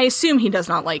 I assume he does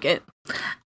not like it.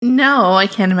 No, I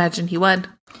can't imagine he would.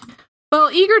 Well,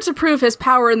 eager to prove his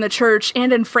power in the church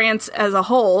and in France as a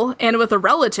whole, and with a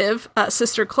relative,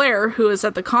 Sister Claire, who is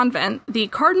at the convent, the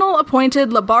cardinal appointed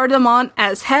Laubardemont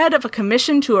as head of a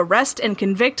commission to arrest and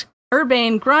convict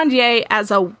Urbain Grandier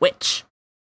as a witch.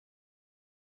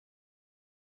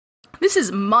 This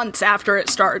is months after it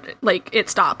started. Like, it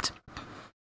stopped.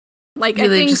 Like,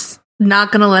 really, I think just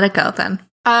not gonna let it go then.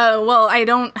 Well, I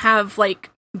don't have, like,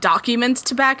 documents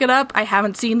to back it up. I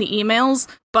haven't seen the emails,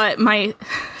 but my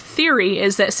theory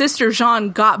is that Sister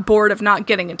Jeanne got bored of not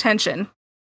getting attention.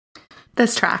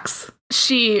 This tracks.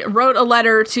 She wrote a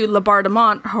letter to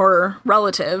Laubardemont, her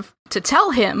relative, to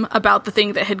tell him about the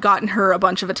thing that had gotten her a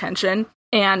bunch of attention,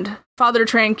 and Father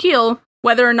Tranquille,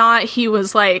 whether or not he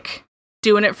was, like,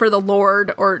 doing it for the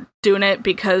Lord or doing it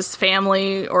because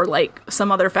family or like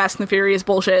some other Fast and the Furious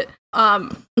bullshit.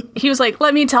 He was like,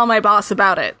 let me tell my boss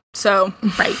about it. So,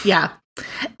 right. Yeah.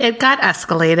 It got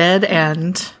escalated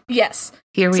and yes,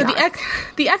 here we are.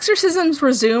 The exorcisms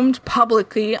resumed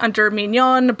publicly under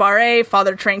Mignon, Barre,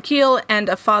 Father Tranquille, and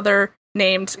a father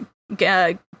named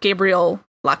Gabriel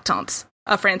Lactance,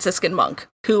 a Franciscan monk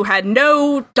who had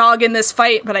no dog in this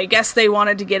fight, but I guess they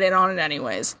wanted to get in on it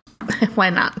anyways.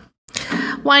 Why not?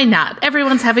 Why not?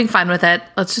 Everyone's having fun with it.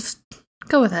 Let's just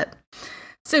go with it.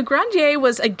 So Grandier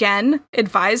was again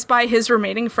advised by his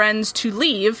remaining friends to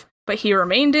leave, but he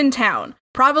remained in town.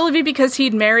 Probably because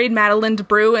he'd married Madeleine de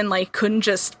Brou and like couldn't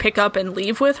just pick up and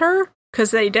leave with her, because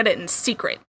they did it in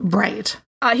secret. Right.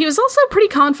 He was also pretty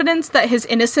confident that his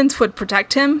innocence would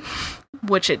protect him,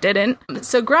 which it didn't.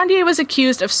 So Grandier was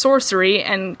accused of sorcery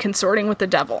and consorting with the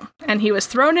devil, and he was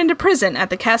thrown into prison at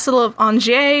the castle of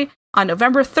Angers on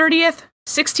November 30th,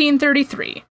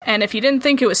 1633. And if you didn't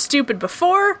think it was stupid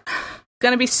before,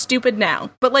 gonna be stupid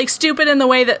now. But like stupid in the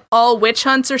way that all witch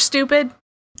hunts are stupid.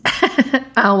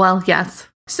 Oh, well, yes.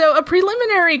 So a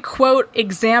preliminary, quote,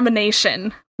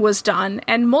 examination was done,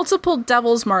 and multiple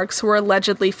devil's marks were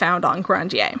allegedly found on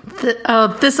Grandier.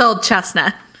 This old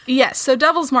chestnut. Yes, so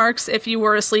devil's marks, if you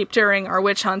were asleep during our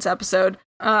witch hunts episode,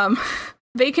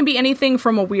 they can be anything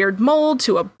from a weird mold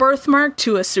to a birthmark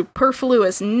to a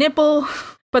superfluous nipple.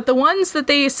 But the ones that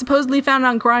they supposedly found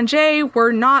on Grandier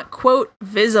were not, quote,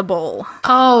 visible.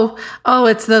 Oh,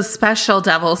 it's those special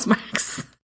devil's marks.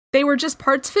 They were just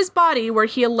parts of his body where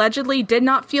he allegedly did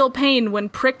not feel pain when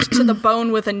pricked to the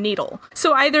bone with a needle.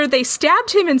 So either they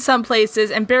stabbed him in some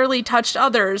places and barely touched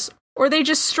others, or they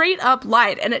just straight up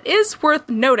lied. And it is worth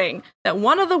noting that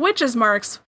one of the witch's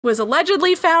marks was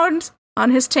allegedly found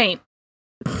on his taint.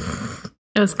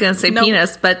 I was going to say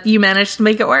penis, but you managed to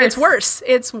make it worse.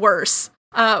 It's worse.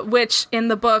 Which, in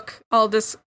the book,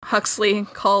 Aldous Huxley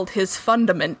called his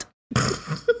fundament.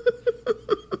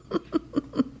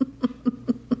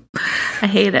 I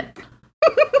hate it.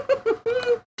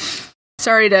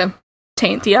 Sorry to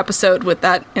taint the episode with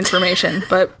that information,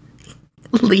 but...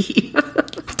 Leave.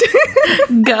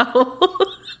 Go.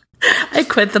 I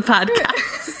quit the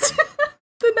podcast.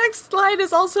 The next slide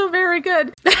is also very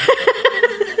good.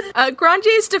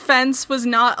 Grandier's defense was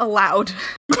not allowed.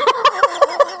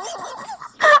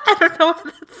 I I don't know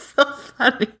why that's so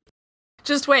funny.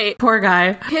 Just wait. Poor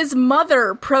guy. His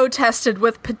mother protested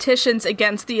with petitions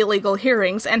against the illegal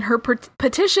hearings, and her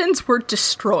petitions were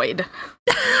destroyed.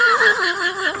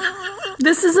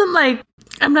 This isn't like,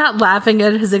 I'm not laughing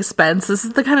at his expense. This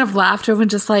is the kind of laughter when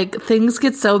just like things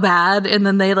get so bad and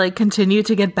then they like continue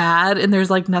to get bad and there's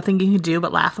like nothing you can do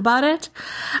but laugh about it.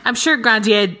 I'm sure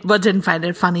Grandier didn't find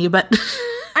it funny, but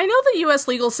I know the US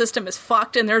legal system is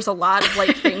fucked and there's a lot of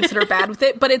like things that are bad with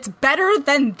it, but it's better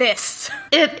than this.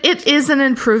 It is an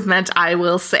improvement, I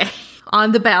will say,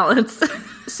 on the balance.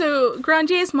 So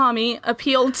Grandier's mommy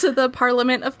appealed to the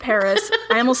Parliament of Paris.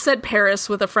 I almost said Paris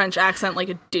with a French accent like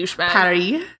a douchebag.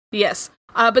 Paris? Yes.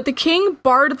 But the king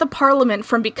barred the parliament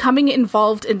from becoming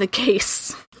involved in the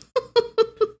case.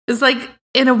 It's like,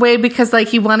 in a way, because like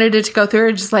he wanted it to go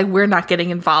through, just like, we're not getting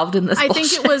involved in this bullshit. I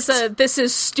think it was, this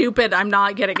is stupid, I'm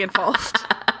not getting involved.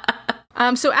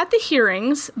 So at the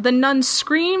hearings, the nun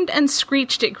screamed and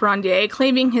screeched at Grandier,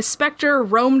 claiming his specter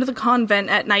roamed the convent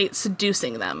at night,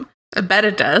 seducing them. I bet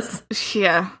it does.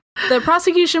 Yeah. The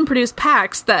prosecution produced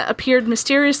pacts that appeared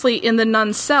mysteriously in the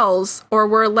nuns' cells or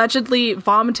were allegedly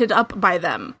vomited up by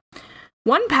them.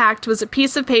 One pact was a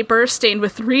piece of paper stained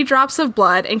with 3 drops of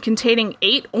blood and containing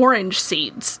 8 orange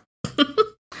seeds.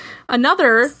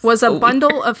 Another was a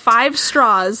bundle of 5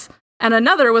 straws, and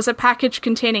another was a package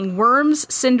containing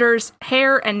worms, cinders,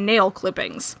 hair, and nail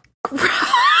clippings.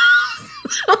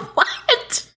 What?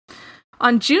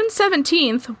 On June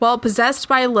 17th, while possessed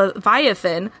by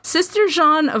Leviathan, Sister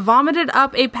Jeanne vomited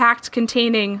up a pact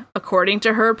containing, according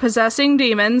to her, possessing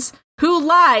demons, who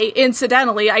lie,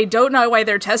 incidentally. I don't know why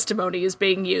their testimony is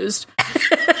being used.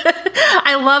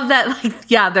 I love that, like,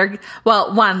 yeah, they're,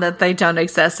 well, one, that they don't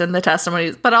exist in the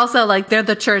testimonies, but also, like, they're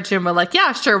the church and we're like,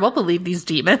 yeah, sure, we'll believe these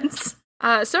demons.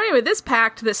 So anyway, this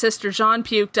pact that Sister Jeanne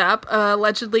puked up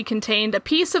allegedly contained a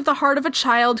piece of the heart of a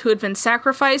child who had been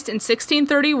sacrificed in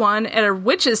 1631 at a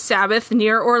witch's sabbath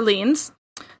near Orleans.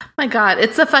 My God,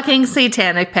 it's a fucking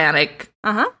satanic panic.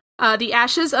 Uh-huh. The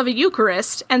ashes of a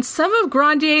Eucharist, and some of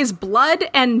Grandier's blood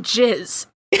and jizz.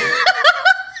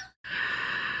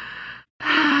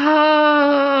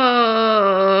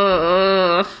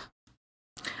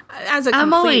 As a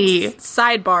complete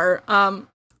sidebar,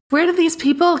 where do these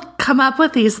people come up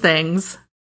with these things?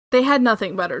 They had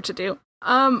nothing better to do.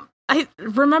 I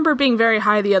remember being very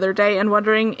high the other day and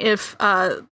wondering if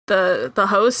the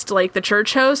host, like the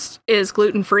church host, is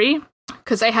gluten-free.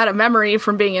 Because I had a memory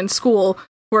from being in school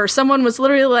where someone was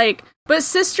literally like, but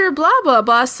sister blah blah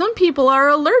blah, some people are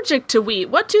allergic to wheat.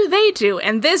 What do they do?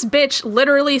 And this bitch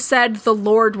literally said the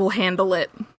Lord will handle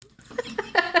it.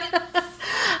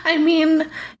 I mean,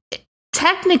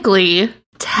 technically,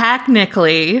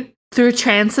 through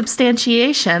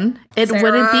transubstantiation, it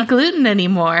wouldn't be gluten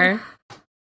anymore.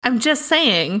 I'm just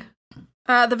saying.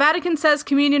 The Vatican says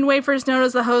communion wafers known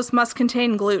as the host must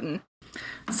contain gluten.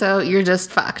 So you're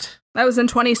just fucked. That was in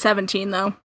 2017,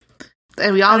 though.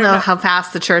 And we all know how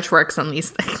fast the church works on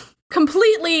these things.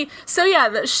 Completely. So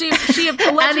yeah, she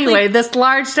allegedly... Anyway, this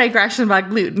large digression about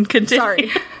gluten. Continue. Sorry.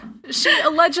 She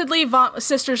allegedly,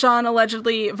 Sister Jeanne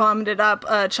allegedly vomited up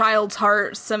a child's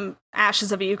heart, some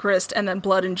ashes of a Eucharist, and then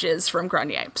blood and jizz from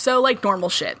Grenier. So, like, normal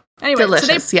shit. Anyway,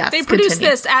 delicious, so they produced continue.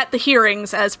 this at the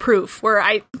hearings as proof, where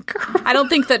I don't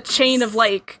think the chain of,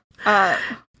 like...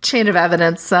 chain of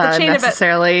evidence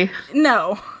necessarily.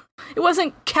 No. It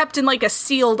wasn't kept in, like, a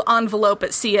sealed envelope at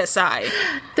CSI.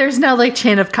 There's no, like,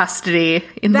 chain of custody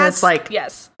in this, like,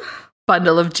 yes,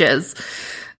 bundle of jizz.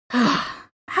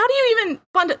 How do you even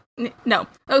bundle? No.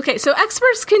 Okay, so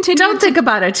experts continue... Don't think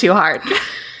about it too hard.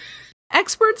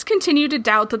 Experts continue to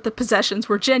doubt that the possessions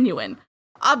were genuine.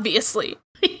 Obviously.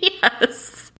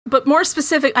 Yes. But more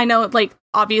specific, I know, like,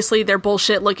 obviously they're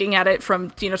bullshit looking at it from,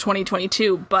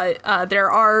 2022, but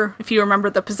there are, if you remember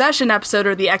the possession episode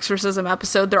or the exorcism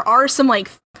episode, there are some, like,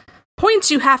 points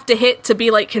you have to hit to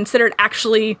be, like, considered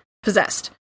actually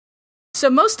possessed. So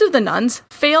most of the nuns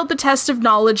failed the test of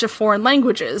knowledge of foreign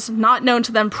languages, not known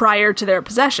to them prior to their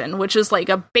possession, which is, like,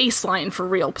 a baseline for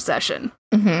real possession.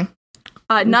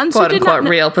 Mm-hmm. Nuns quote, who did unquote, not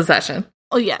real possession.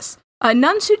 Oh, yes.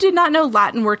 Nuns who did not know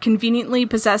Latin were conveniently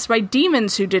possessed by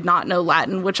demons who did not know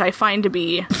Latin, which I find to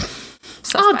be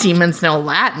suspect. All demons know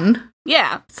Latin.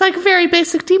 Yeah. It's like a very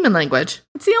basic demon language.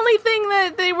 It's the only thing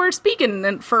that they were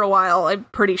speaking for a while, I'm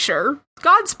pretty sure.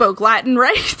 God spoke Latin,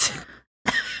 right?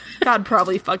 God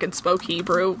probably fucking spoke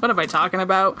Hebrew. What am I talking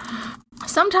about?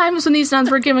 Sometimes when these nuns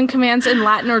were given commands in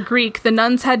Latin or Greek, the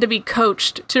nuns had to be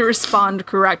coached to respond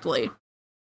correctly.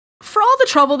 For all the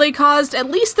trouble they caused,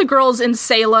 at least the girls in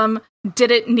Salem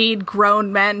didn't need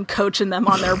grown men coaching them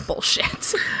on their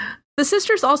bullshit. The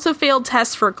sisters also failed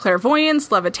tests for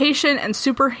clairvoyance, levitation, and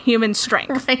superhuman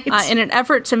strength. Right. In an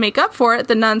effort to make up for it,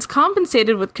 the nuns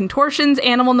compensated with contortions,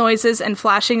 animal noises, and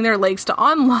flashing their legs to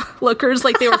onlookers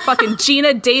like they were fucking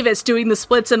Gina Davis doing the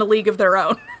splits in a league of their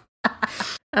own.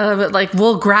 But like,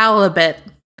 we'll growl a bit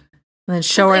and then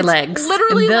show our legs.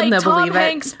 Literally, and then like, they'll Tom believe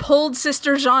Hanks pulled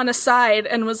Sister Jean aside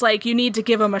and was like, you need to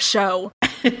give him a show.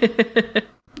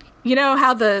 You know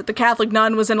how the Catholic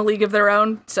nun was in a league of their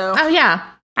own? So Oh,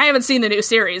 yeah. I haven't seen the new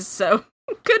series, so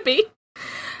could be.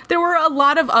 There were a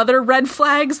lot of other red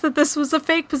flags that this was a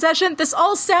fake possession. This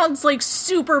all sounds like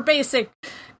super basic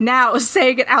now,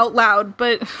 saying it out loud,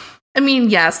 but... I mean,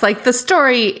 yes, like, the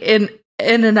story in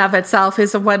and of itself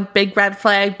is a one big red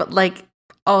flag, but, like,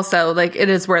 also, like, it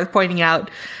is worth pointing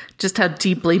out just how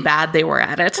deeply bad they were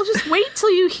at it. Well, just wait till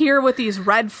you hear what these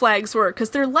red flags were,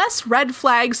 because they're less red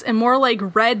flags and more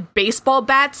like red baseball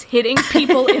bats hitting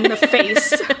people in the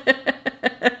face.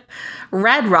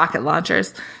 Red rocket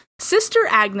launchers. Sister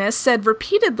Agnes said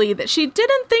repeatedly that she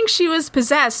didn't think she was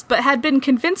possessed, but had been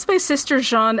convinced by Sister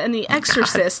Jean and the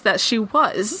exorcist that she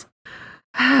was.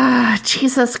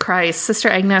 Jesus Christ, Sister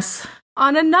Agnes.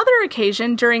 On another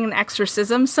occasion, during an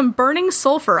exorcism, some burning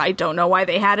sulfur, I don't know why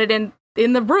they had it in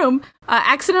the room,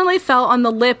 accidentally fell on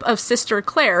the lip of Sister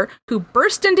Claire, who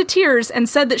burst into tears and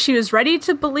said that she was ready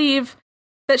to believe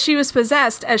that she was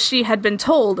possessed as she had been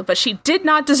told, but she did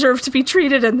not deserve to be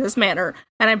treated in this manner.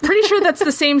 And I'm pretty sure that's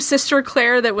the same Sister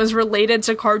Claire that was related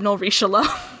to Cardinal Richelieu.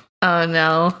 Oh,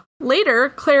 no. Later,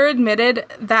 Claire admitted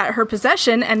that her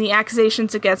possession and the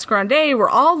accusations against Grandet were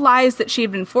all lies that she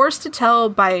had been forced to tell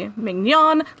by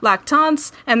Mignon,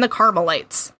 Lactance, and the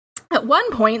Carmelites. At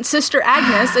one point, Sister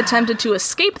Agnes attempted to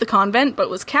escape the convent, but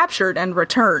was captured and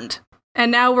returned. And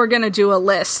now we're going to do a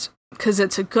list, because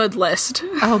it's a good list.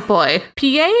 Oh, boy.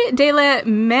 Pierre de la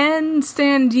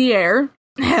Mesnardière.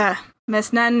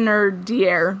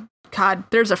 Mesnardière. God,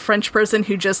 there's a French person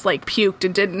who just, like, puked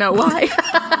and didn't know why.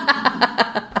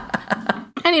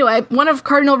 Anyway, one of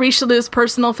Cardinal Richelieu's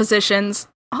personal physicians.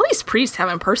 All these priests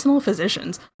having personal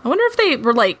physicians. I wonder if they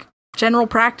were, like, general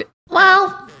practice.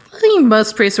 Well, I think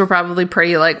most priests were probably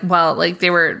pretty, like, well, like, they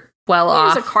were well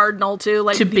off. He was a cardinal, too.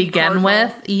 Like, to begin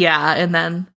with. Yeah, and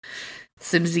then as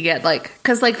soon as you get, like...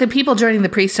 Because, like, the people joining the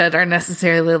priesthood aren't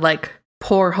necessarily, like,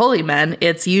 poor holy men.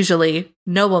 It's usually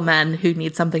noblemen who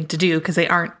need something to do because they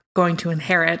aren't going to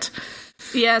inherit.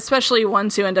 Yeah, especially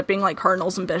ones who end up being, like,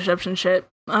 cardinals and bishops and shit.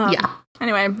 Yeah.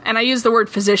 Anyway, and I use the word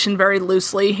physician very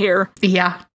loosely here.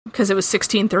 Yeah. Because it was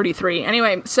 1633.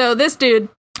 Anyway, so this dude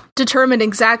determined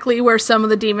exactly where some of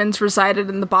the demons resided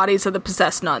in the bodies of the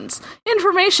possessed nuns.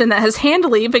 Information that has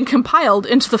handily been compiled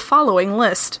into the following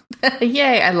list.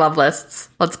 Yay, I love lists.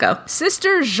 Let's go.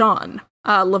 Sister Jean.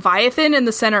 Leviathan in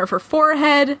the center of her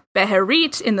forehead,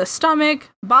 Beherit in the stomach,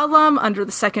 Balaam under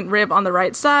the second rib on the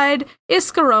right side,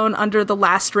 Iscaron under the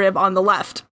last rib on the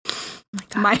left.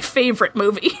 My favorite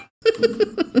movie.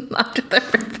 Under the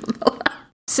rib on the left.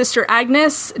 Sister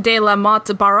Agnes de la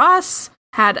Motte Barras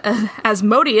had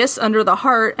Asmodeus under the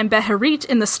heart and Beherit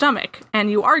in the stomach.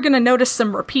 And you are going to notice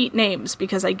some repeat names,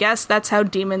 because I guess that's how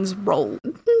demons roll.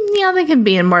 Yeah, they can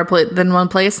be in more than one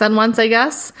place than once, I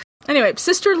guess. Anyway,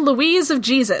 Sister Louise of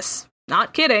Jesus.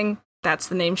 Not kidding. That's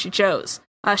the name she chose.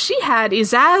 She had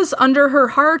Izaz under her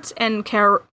heart and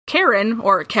Karen,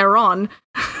 or Caron,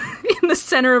 in the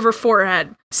center of her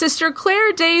forehead. Sister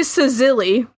Claire de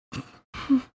Cecily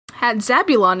had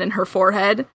Zabulon in her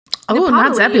forehead. Oh,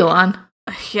 not Zebulon.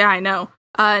 Yeah, I know.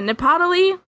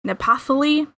 Nepathalie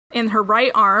in her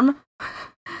right arm.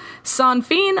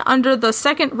 Sanfine under the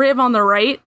second rib on the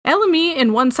right. Elemi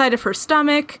in one side of her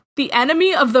stomach. The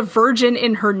enemy of the Virgin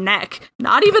in her neck.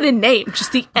 Not even a name,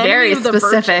 just the enemy Very of the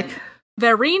specific. Virgin.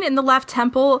 Verine in the left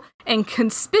temple, and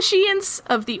Conspicuous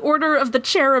of the Order of the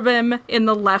Cherubim in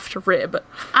the left rib.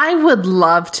 I would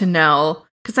love to know,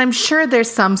 because I'm sure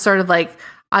there's some sort of, like,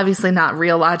 obviously not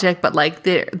real logic, but, like,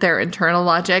 their internal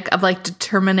logic of, like,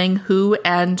 determining who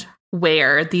and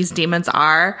where these demons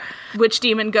are. Which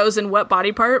demon goes in what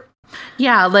body part?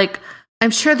 Yeah, like,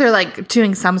 I'm sure they're, like,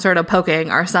 doing some sort of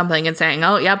poking or something and saying,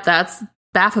 oh, yep, that's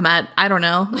Baphomet. I don't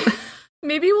know.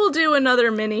 Maybe we'll do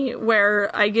another mini where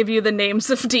I give you the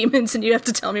names of demons and you have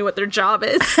to tell me what their job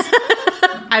is.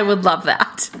 I would love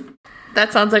that.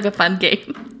 That sounds like a fun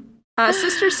game.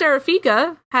 Sister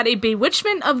Seraphica had a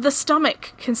bewitchment of the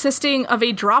stomach, consisting of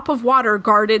a drop of water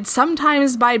guarded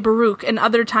sometimes by Baruch and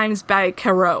other times by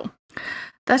Caro.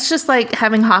 That's just like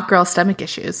having hot girl stomach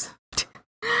issues.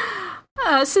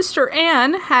 Sister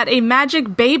Anne had a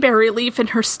magic bayberry leaf in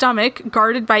her stomach,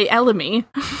 guarded by Elemi.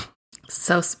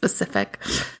 So specific.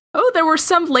 Oh, there were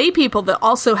some lay people that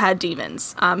also had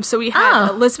demons. So we had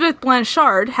Elizabeth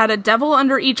Blanchard had a devil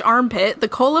under each armpit, the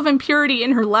coal of impurity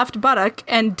in her left buttock,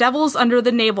 and devils under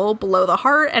the navel, below the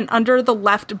heart, and under the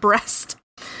left breast.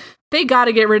 They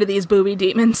gotta get rid of these booby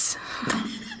demons.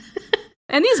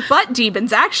 And these butt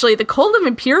demons, actually, the coal of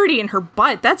impurity in her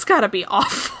butt, that's gotta be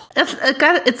awful.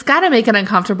 It's gotta make it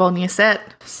uncomfortable when you sit.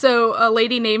 So a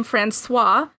lady named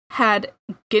Francois had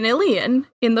Ganilion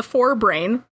in the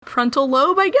forebrain, frontal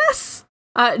lobe, I guess?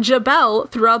 Jabel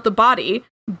throughout the body,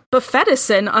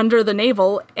 Buffetison under the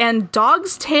navel, and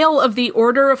Dog's Tail of the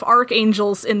Order of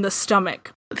Archangels in the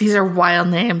stomach. These are wild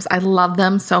names. I love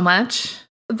them so much.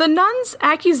 The nuns'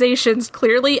 accusations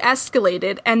clearly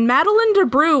escalated, and Madeleine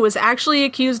Debrue was actually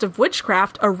accused of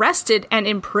witchcraft, arrested, and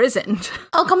imprisoned.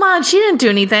 Oh, come on. She didn't do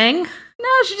anything. No,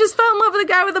 she just fell in love with a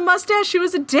guy with a mustache who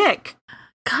was a dick.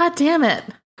 God damn it.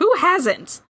 Who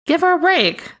hasn't? Give her a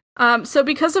break. So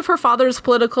because of her father's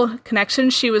political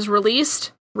connections, she was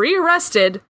released,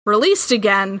 rearrested, released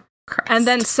again, and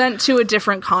then sent to a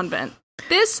different convent.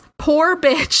 This poor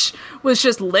bitch was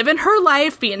just living her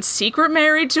life, being secret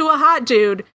married to a hot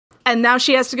dude, and now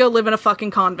she has to go live in a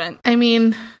fucking convent. I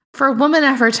mean, for a woman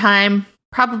of her time,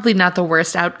 probably not the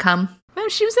worst outcome. Well,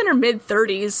 she was in her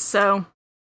mid-30s, so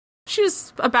she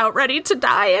was about ready to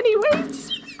die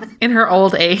anyways. In her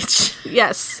old age.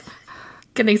 Yes.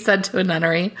 Getting sent to a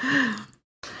nunnery.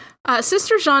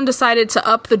 Sister Jeanne decided to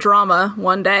up the drama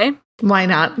one day. Why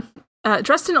not?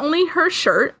 Dressed in only her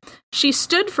shirt, she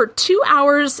stood for 2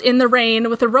 hours in the rain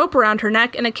with a rope around her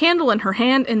neck and a candle in her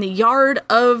hand in the yard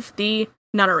of the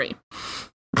nunnery.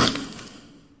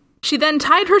 She then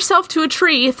tied herself to a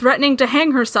tree, threatening to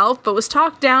hang herself, but was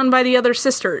talked down by the other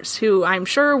sisters, who I'm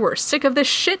sure were sick of this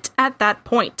shit at that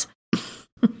point.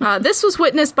 This was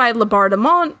witnessed by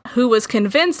Laubardemont, who was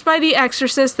convinced by the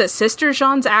exorcist that Sister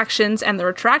Jeanne's actions and the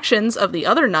retractions of the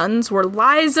other nuns were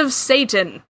lies of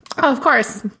Satan. Oh, of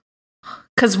course.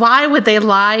 Because why would they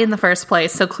lie in the first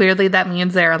place? So clearly that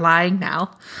means they're lying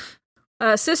now.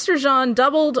 Sister Jeanne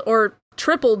doubled or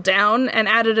tripled down and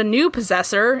added a new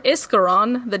possessor,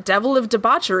 Iscaron, the devil of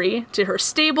debauchery, to her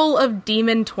stable of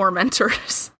demon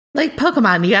tormentors. Like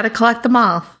Pokemon, you gotta collect them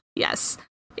all. Yes.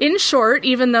 In short,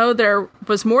 even though there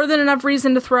was more than enough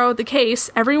reason to throw out the case,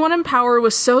 everyone in power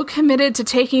was so committed to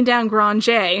taking down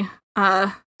Grandier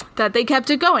that they kept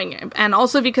it going. And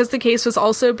also because the case was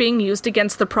also being used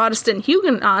against the Protestant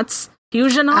Huguenots in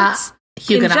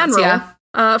general.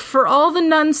 Yeah. For all the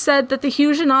nuns said that the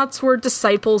Huguenots were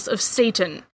disciples of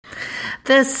Satan.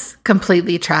 This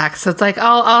completely tracks. It's like, oh,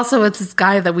 also it's this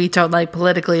guy that we don't like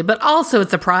politically, but also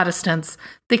it's the Protestants.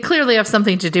 They clearly have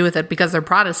something to do with it because they're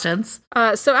Protestants.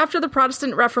 So after the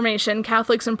Protestant Reformation,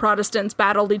 Catholics and Protestants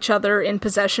battled each other in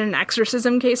possession and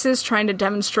exorcism cases, trying to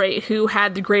demonstrate who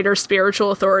had the greater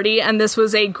spiritual authority, and this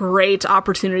was a great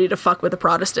opportunity to fuck with the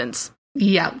Protestants.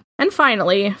 Yeah. And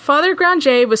finally, Father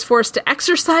Grandier was forced to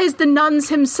exorcise the nuns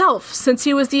himself, since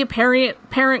he was the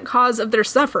apparent cause of their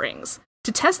sufferings.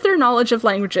 To test their knowledge of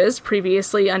languages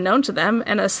previously unknown to them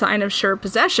and a sign of sure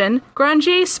possession,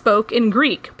 Grandier spoke in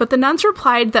Greek, but the nuns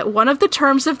replied that one of the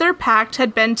terms of their pact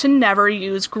had been to never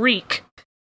use Greek.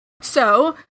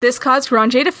 So, this caused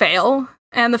Grandier to fail,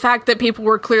 and the fact that people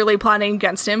were clearly plotting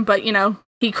against him, but,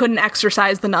 he couldn't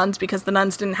exorcise the nuns because the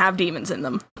nuns didn't have demons in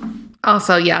them.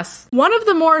 Also, yes. One of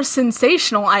the more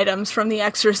sensational items from the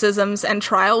exorcisms and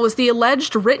trial was the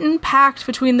alleged written pact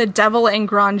between the devil and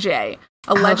Grandier,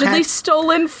 allegedly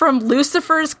stolen from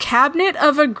Lucifer's Cabinet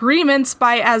of Agreements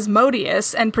by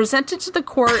Asmodeus and presented to the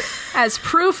court as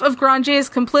proof of Grandier's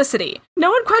complicity. No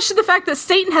one questioned the fact that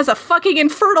Satan has a fucking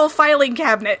infernal filing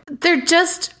cabinet. They're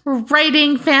just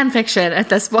writing fan fiction at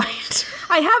this point.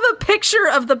 I have a picture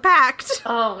of the pact.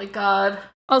 Oh my god.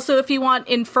 Also, if you want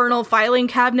Infernal Filing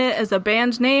Cabinet as a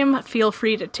band name, feel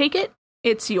free to take it.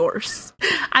 It's yours.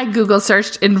 I Google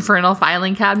searched Infernal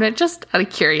Filing Cabinet just out of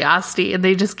curiosity, and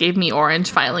they just gave me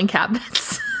orange filing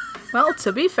cabinets. Well,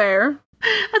 to be fair,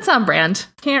 that's on brand.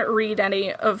 Can't read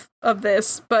any of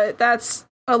this, but that's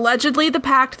allegedly the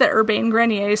pact that Urbain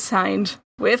Grandier signed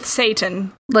with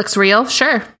Satan. Looks real?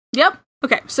 Sure. Yep.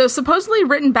 Okay, so supposedly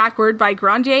written backward by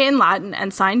Grandier in Latin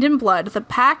and signed in blood, the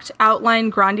pact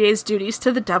outlined Grandier's duties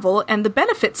to the devil and the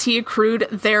benefits he accrued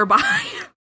thereby.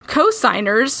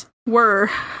 Co-signers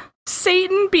were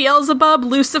Satan, Beelzebub,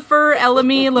 Lucifer,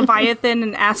 Elamy, Leviathan,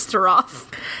 and Astaroth.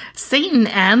 Satan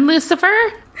and Lucifer?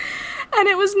 And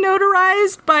it was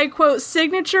notarized by, quote,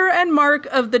 signature and mark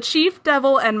of the chief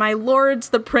devil and my lords,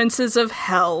 the princes of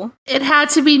hell. It had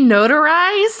to be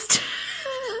notarized?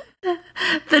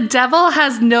 The devil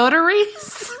has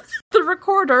notaries? The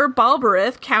recorder,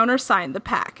 Balberith, countersigned the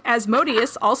pact.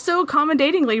 Asmodeus also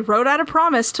accommodatingly wrote out a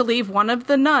promise to leave one of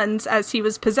the nuns as he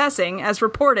was possessing, as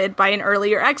reported by an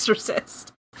earlier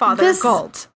exorcist, Father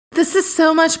Galt. This is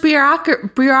so much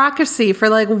bureaucracy for,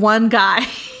 like, one guy.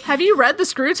 Have you read the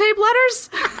screw tape letters?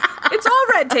 It's all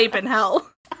red tape in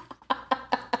hell.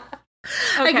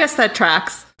 Okay. I guess that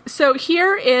tracks. So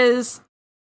here is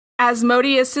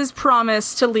Asmodeus's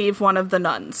promise to leave one of the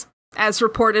nuns, as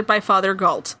reported by Father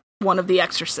Galt, one of the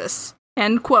exorcists.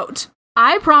 End quote.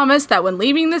 I promise that when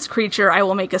leaving this creature, I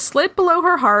will make a slit below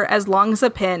her heart as long as a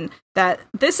pin, that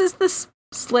this is the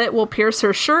slit will pierce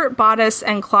her shirt, bodice,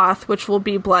 and cloth, which will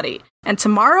be bloody. And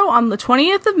tomorrow, on the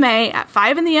 20th of May, at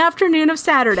 5 in the afternoon of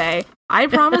Saturday, I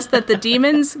promise that the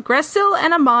demons Gresil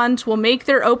and Amand will make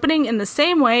their opening in the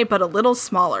same way, but a little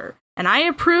smaller. And I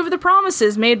approve the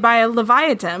promises made by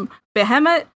Leviathan,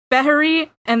 Behemoth, Beheri,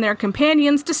 and their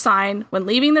companions to sign when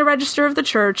leaving the register of the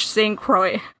church, St.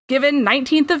 Croix, given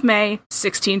 19th of May,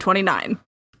 1629.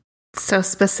 So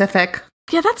specific.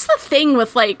 Yeah, that's the thing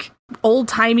with, like,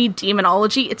 old-timey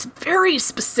demonology. It's very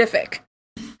specific.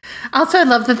 Also, I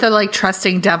love that they're, like,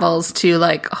 trusting devils to,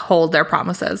 like, hold their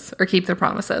promises or keep their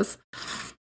promises.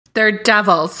 They're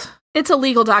devils. It's a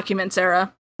legal document,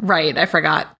 Sarah. Right, I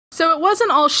forgot. So it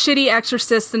wasn't all shitty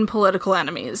exorcists and political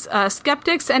enemies.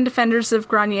 Skeptics and defenders of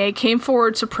Granier came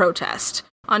forward to protest.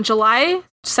 On July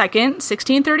 2nd,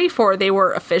 1634, they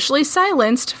were officially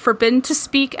silenced, forbidden to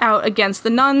speak out against the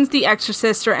nuns, the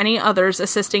exorcists, or any others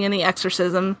assisting in the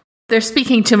exorcism. They're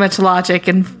speaking too much logic,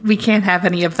 and we can't have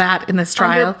any of that in this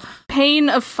trial. Under pain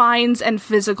of fines and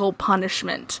physical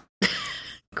punishment.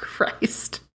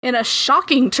 Christ. In a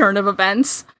shocking turn of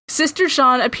events, Sister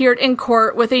Jeanne appeared in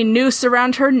court with a noose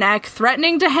around her neck,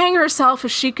 threatening to hang herself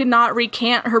if she could not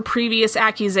recant her previous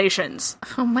accusations.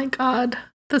 Oh my god.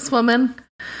 This woman.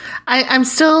 I'm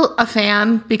still a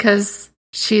fan because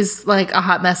she's like a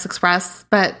hot mess express,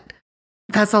 but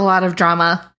that's a lot of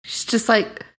drama. She's just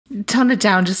like, tone it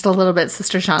down just a little bit,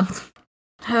 Sister Jeanne.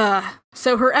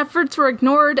 So her efforts were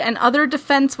ignored, and other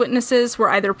defense witnesses were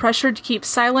either pressured to keep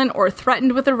silent or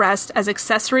threatened with arrest as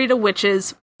accessory to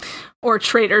witches or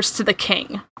traitors to the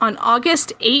king. On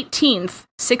August 18th,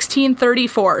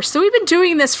 1634, so we've been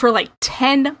doing this for like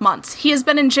 10 months. He has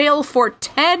been in jail for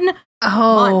 10 months.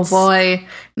 Oh boy.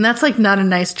 And that's like not a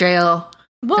nice jail,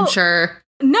 well, I'm sure.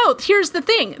 No, here's the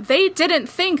thing. They didn't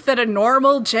think that a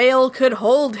normal jail could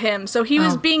hold him, so he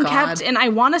was being kept in, I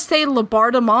want to say, Le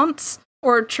Bardemont's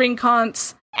or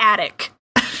Trinquant's attic.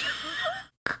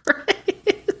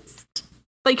 Christ.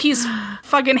 Like he's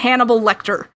fucking Hannibal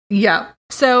Lecter. Yeah.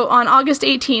 So on August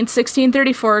 18th,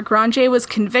 1634, Grandier was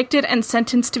convicted and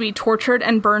sentenced to be tortured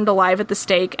and burned alive at the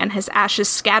stake, and his ashes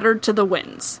scattered to the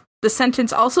winds. The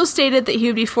sentence also stated that he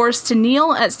would be forced to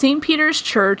kneel at St. Peter's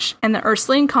Church and the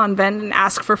Ursuline Convent and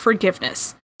ask for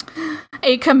forgiveness.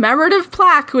 A commemorative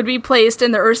plaque would be placed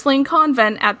in the Ursuline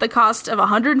Convent at the cost of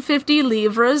 150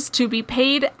 livres to be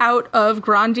paid out of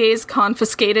Grandier's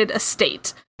confiscated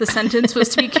estate. The sentence was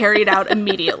to be carried out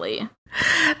immediately.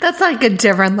 That's like a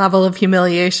different level of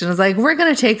humiliation. It's like, we're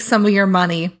going to take some of your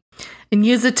money and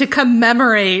use it to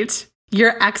commemorate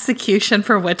your execution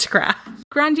for witchcraft.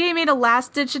 Grandier made a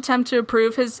last-ditch attempt to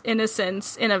prove his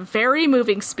innocence in a very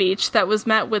moving speech that was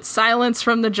met with silence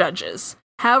from the judges.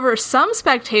 However, some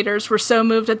spectators were so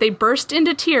moved that they burst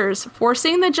into tears,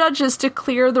 forcing the judges to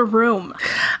clear the room.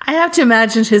 I have to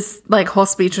imagine his like whole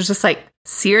speech was just like,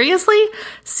 seriously?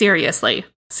 Seriously?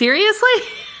 Seriously?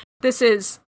 This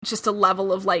is just a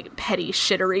level of like petty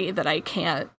shittery that I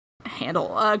can't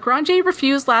handle. Grandier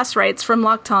refused last rites from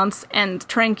Lactance and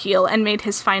Tranquille and made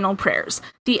his final prayers.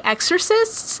 The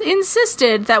exorcists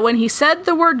insisted that when he said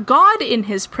the word God in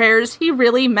his prayers, he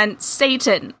really meant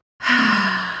Satan.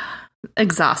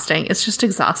 Exhausting. It's just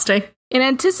exhausting. In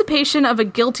anticipation of a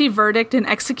guilty verdict and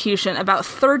execution, about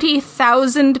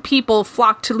 30,000 people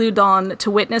flocked to Loudun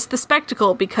to witness the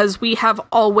spectacle because we have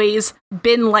always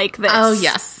been like this. Oh,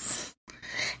 yes.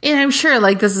 And I'm sure,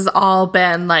 like, this has all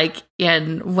been, like,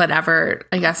 in whatever,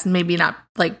 I guess, maybe not,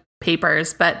 like,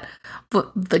 papers, but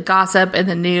the gossip and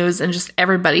the news and just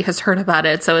everybody has heard about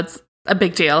it, so it's a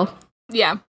big deal.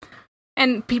 Yeah.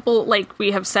 And people, like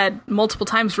we have said multiple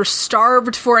times, were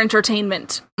starved for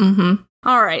entertainment. Mm-hmm.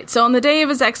 All right, so on the day of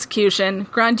his execution,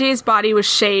 Grandier's body was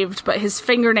shaved, but his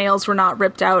fingernails were not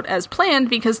ripped out as planned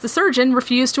because the surgeon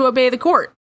refused to obey the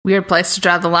court. Weird place to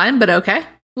draw the line, but okay.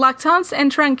 Lactance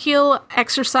and Tranquille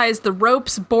exercised the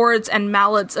ropes, boards, and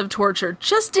mallets of torture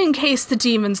just in case the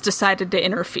demons decided to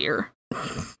interfere.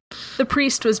 The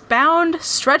priest was bound,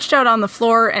 stretched out on the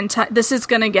floor, and this is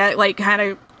going to get, like, kind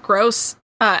of gross.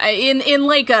 In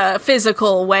like a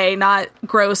physical way, not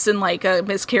gross in like a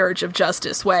miscarriage of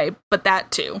justice way, but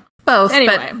that too. Both,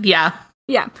 anyway. but yeah.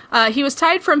 Yeah. He was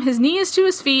tied from his knees to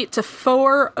his feet to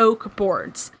 4 oak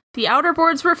boards. The outer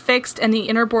boards were fixed and the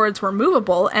inner boards were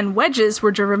movable, and wedges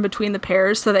were driven between the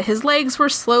pairs so that his legs were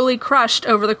slowly crushed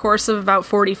over the course of about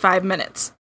 45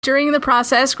 minutes. During the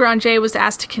process, Grandier was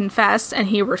asked to confess, and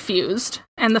he refused.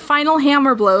 And the final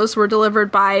hammer blows were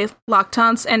delivered by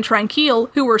Lactance and Tranquille,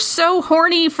 who were so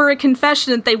horny for a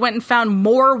confession that they went and found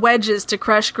more wedges to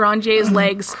crush Grandier's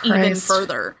legs even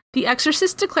further. The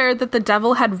exorcist declared that the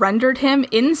devil had rendered him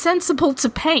insensible to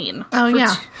pain. Oh,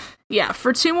 yeah. Yeah,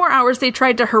 for 2 more hours they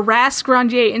tried to harass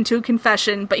Grandier into a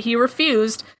confession, but he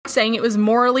refused, saying it was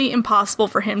morally impossible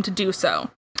for him to do so.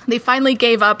 They finally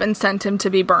gave up and sent him to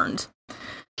be burned.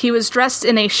 He was dressed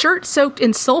in a shirt soaked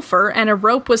in sulfur, and a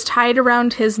rope was tied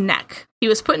around his neck. He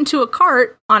was put into a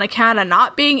cart on account of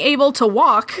not being able to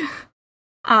walk,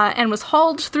 and was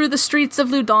hauled through the streets of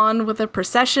Loudun with a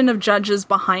procession of judges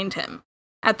behind him.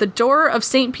 At the door of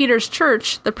St. Peter's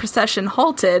Church, the procession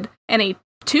halted, and a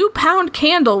 2-pound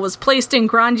candle was placed in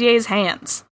Grandier's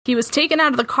hands. He was taken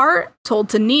out of the cart, told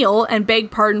to kneel, and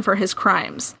beg pardon for his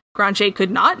crimes. Grandier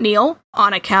could not kneel,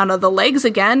 on account of the legs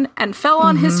again, and fell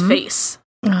on his face.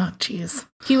 Oh, jeez.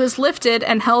 He was lifted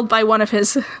and held by one of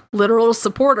his literal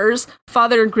supporters,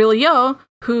 Father Grilliot,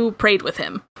 who prayed with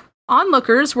him.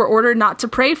 Onlookers were ordered not to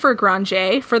pray for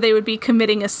Grandier, for they would be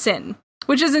committing a sin,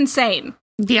 which is insane.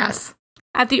 Yes.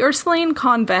 At the Ursuline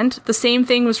convent, the same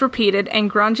thing was repeated, and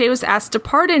Grandier was asked to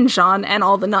pardon Jean and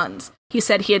all the nuns. He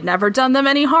said he had never done them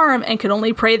any harm and could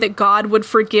only pray that God would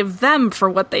forgive them for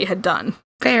what they had done.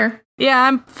 Fair. Yeah,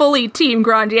 I'm fully Team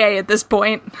Grandier at this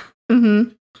point.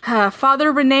 Mm-hmm.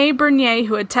 Father René Bernier,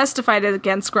 who had testified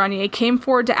against Grandier, came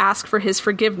forward to ask for his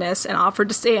forgiveness and offered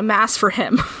to say a mass for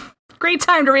him. Great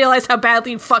time to realize how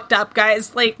badly you fucked up,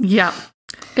 guys. Yeah.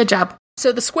 Good job.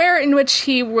 So the square in which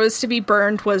he was to be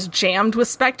burned was jammed with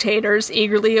spectators,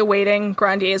 eagerly awaiting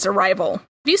Grandier's arrival.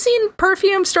 Have you seen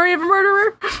Perfume, Story of a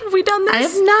Murderer? Have we done this? I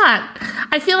have not.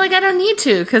 I feel like I don't need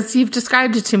to, because you've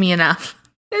described it to me enough.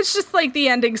 It's just like the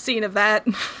ending scene of that.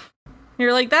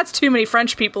 You're like, that's too many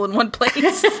French people in one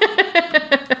place.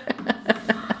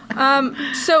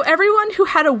 So everyone who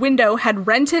had a window had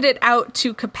rented it out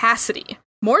to capacity.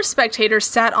 More spectators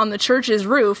sat on the church's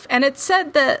roof, and it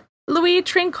said that Louis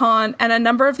Trinquant and a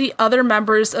number of the other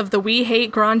members of the We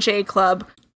Hate Grandier Club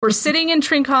were sitting in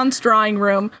Trinquant's drawing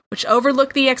room, which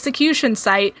overlooked the execution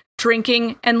site,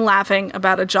 drinking and laughing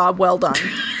about a job well done.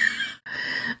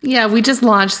 Yeah, we just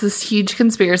launched this huge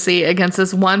conspiracy against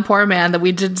this one poor man that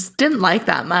we just didn't like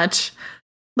that much.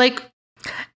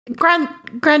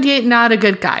 Grandier, not a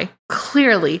good guy,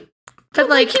 clearly.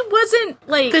 But he wasn't,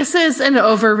 This is an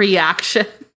overreaction.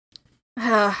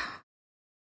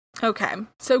 Okay,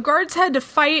 so guards had to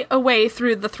fight a way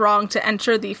through the throng to reach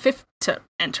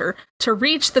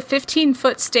the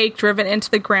 15-foot stake driven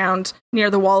into the ground near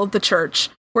the wall of the church,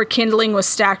 where kindling was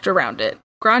stacked around it.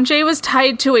 Grandier was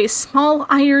tied to a small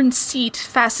iron seat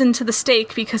fastened to the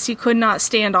stake because he could not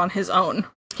stand on his own.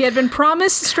 He had been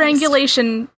promised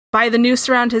strangulation by the noose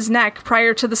around his neck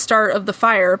prior to the start of the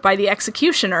fire by the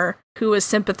executioner, who was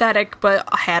sympathetic but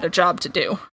had a job to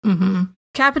do. Mm-hmm.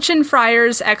 Capuchin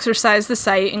friars exorcised the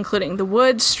site, including the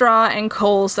wood, straw, and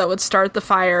coals that would start the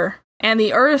fire, and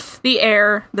the earth, the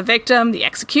air, the victim, the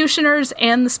executioners,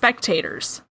 and the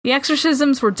spectators. The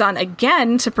exorcisms were done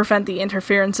again to prevent the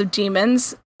interference of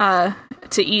demons, to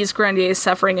ease Grandier's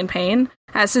suffering and pain,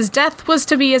 as his death was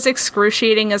to be as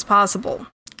excruciating as possible.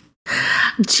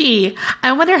 Gee,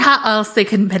 I wonder how else they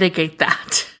can mitigate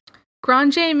that.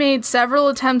 Grandier made several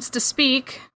attempts to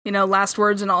speak, last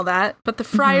words and all that, but the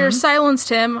friars silenced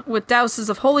him with douses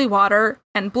of holy water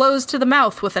and blows to the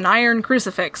mouth with an iron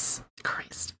crucifix.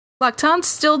 Christ. Lactance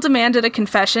still demanded a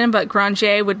confession, but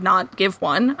Grandier would not give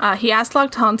one. He asked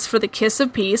Lactance for the kiss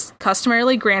of peace,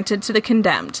 customarily granted to the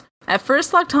condemned. At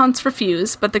first, Lactance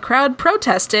refused, but the crowd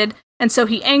protested, and so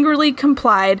he angrily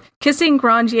complied, kissing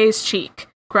Grandier's cheek.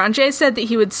 Grandier said that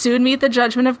he would soon meet the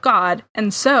judgment of God,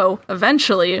 and so,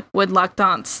 eventually, would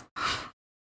Lactance.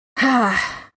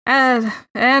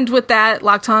 And with that,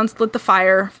 Lactance lit the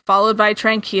fire, followed by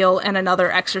Tranquille and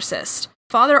another exorcist.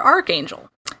 Father Archangel.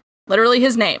 Literally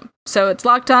his name. So it's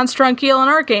Lactance, Tranquille, and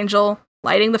Archangel,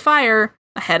 lighting the fire,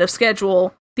 ahead of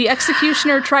schedule. The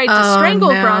executioner tried to strangle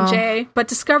Grandier, but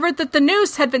discovered that the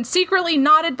noose had been secretly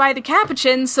knotted by the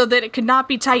Capuchins so that it could not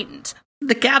be tightened.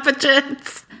 The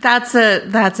Capuchins! That's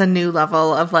a new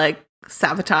level of,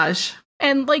 sabotage.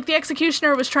 And, the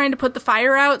executioner was trying to put the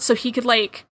fire out so he could,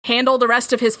 handle the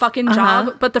rest of his fucking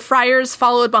job, but the friars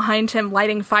followed behind him,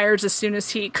 lighting fires as soon as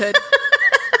he could.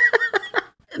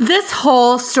 This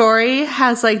whole story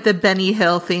has like the Benny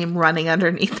Hill theme running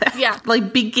underneath it. Yeah.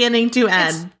 Like beginning to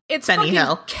end. It's Benny fucking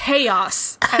Hill.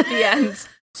 chaos at the end.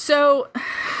 So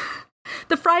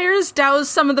the friars doused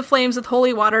some of the flames with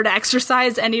holy water to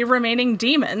exorcise any remaining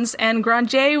demons, and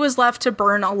Grandier was left to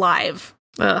burn alive.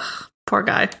 Ugh, poor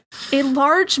guy. A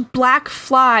large black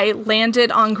fly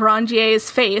landed on Grandier's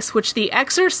face, which the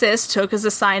exorcist took as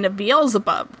a sign of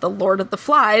Beelzebub, the lord of the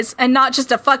flies, and not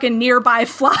just a fucking nearby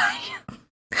fly.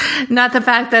 Not the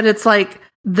fact that it's like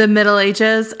the Middle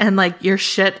Ages and like your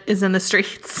shit is in the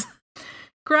streets.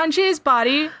 Grandier's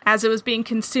body, as it was being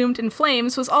consumed in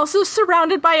flames, was also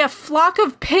surrounded by a flock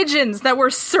of pigeons that were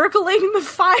circling the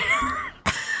fire.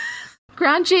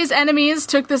 Grandier's enemies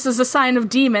took this as a sign of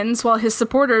demons, while his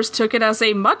supporters took it as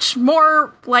a much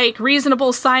more, like,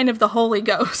 reasonable sign of the Holy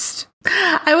Ghost.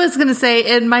 I was going to say,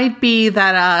 it might be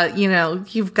that,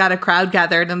 you've got a crowd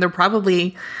gathered and there's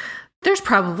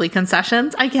probably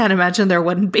concessions. I can't imagine there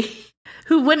wouldn't be.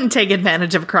 Who wouldn't take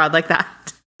advantage of a crowd like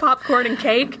that? Popcorn and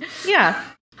cake. Yeah.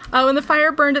 When the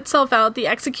fire burned itself out, the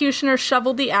executioner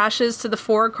shoveled the ashes to the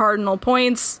 4 cardinal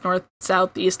points, north,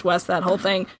 south, east, west, that whole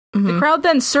thing. Mm-hmm. The crowd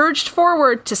then surged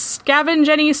forward to scavenge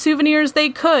any souvenirs they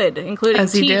could, including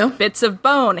teeth, bits of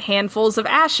bone, handfuls of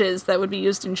ashes that would be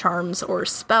used in charms or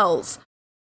spells.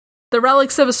 The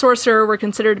relics of a sorcerer were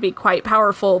considered to be quite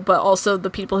powerful, but also the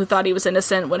people who thought he was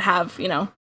innocent would have,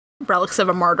 relics of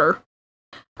a martyr.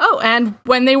 Oh, and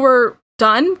when they were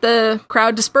done, the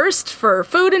crowd dispersed for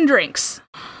food and drinks.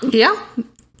 Yeah.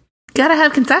 Gotta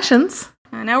have concessions.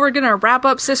 And now we're gonna wrap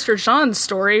up Sister Jean's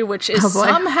story, which is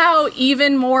somehow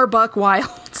even more buck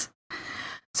wild.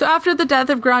 So after the death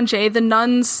of Grandier, the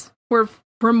nuns were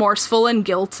remorseful and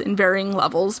guilt in varying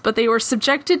levels, but they were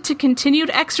subjected to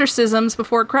continued exorcisms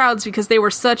before crowds because they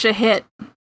were such a hit.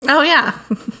 Oh, yeah.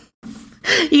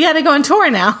 You gotta go on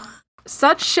tour now.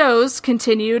 Such shows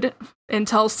continued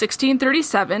until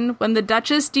 1637, when the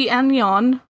Duchess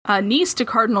d'Agnon, niece to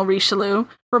Cardinal Richelieu,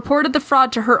 reported the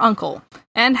fraud to her uncle,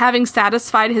 and having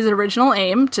satisfied his original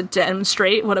aim to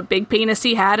demonstrate what a big penis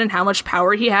he had and how much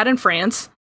power he had in France,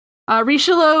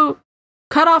 Richelieu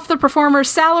cut off the performers'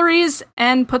 salaries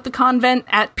and put the convent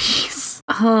at peace.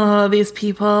 Oh, these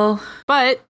people.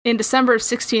 But in December of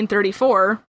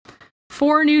 1634,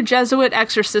 4 new Jesuit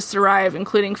exorcists arrived,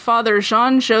 including Father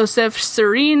Jean-Joseph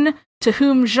Serine, to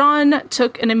whom Jean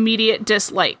took an immediate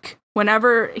dislike.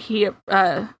 Whenever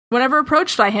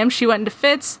approached by him, she went into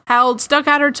fits, howled, stuck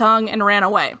out her tongue, and ran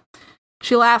away.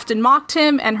 She laughed and mocked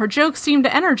him, and her jokes seemed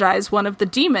to energize one of the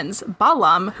demons,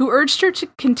 Balaam, who urged her to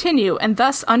continue and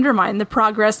thus undermine the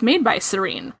progress made by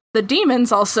Serene. The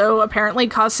demons also apparently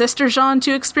caused Sister Jean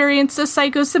to experience a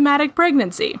psychosomatic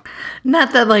pregnancy.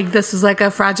 Not that, this is like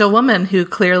a fragile woman who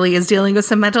clearly is dealing with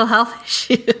some mental health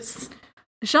issues.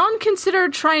 Jean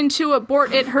considered trying to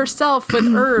abort it herself with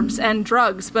herbs and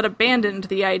drugs, but abandoned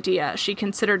the idea. She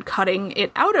considered cutting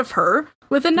it out of her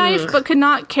with a knife, but could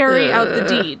not carry out the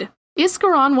deed.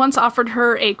 Iscaron once offered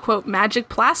her a, quote, magic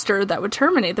plaster that would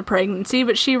terminate the pregnancy,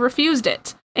 but she refused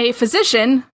it. A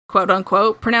physician, quote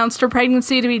unquote, pronounced her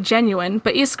pregnancy to be genuine,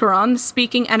 but Iscaron,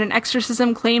 speaking at an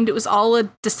exorcism, claimed it was all a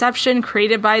deception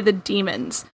created by the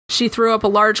demons. She threw up a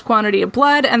large quantity of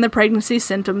blood, and the pregnancy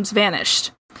symptoms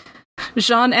vanished.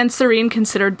 Jean and Serene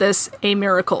considered this a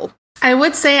miracle. I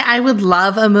would say I would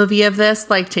love a movie of this,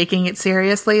 taking it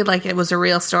seriously, like it was a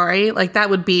real story. That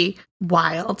would be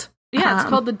wild. Yeah, it's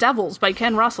called The Devils by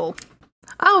Ken Russell.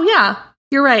 Oh, yeah.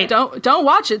 You're right. Don't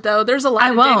watch it, though. There's a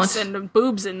lot of dicks and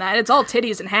boobs in that. It's all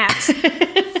titties and hats.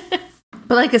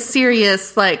 But a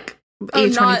serious,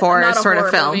 A24 sort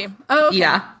of film. Movie. Oh, okay.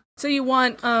 Yeah. So you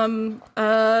want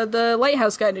the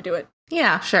Lighthouse guy to do it?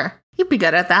 Yeah, sure. He'd be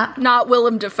good at that. Not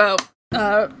Willem Dafoe.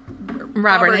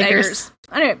 Robert Eggers.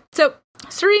 Anyway, so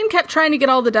Serene kept trying to get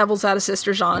all the devils out of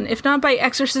Sister Jean, if not by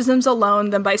exorcisms alone,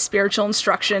 then by spiritual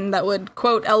instruction that would,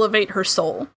 quote, elevate her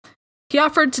soul. He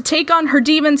offered to take on her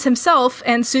demons himself,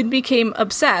 and soon became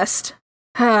obsessed.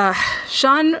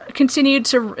 Jean continued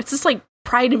to... It's just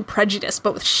Pride and Prejudice,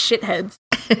 but with shitheads.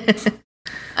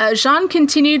 Jean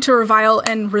continued to revile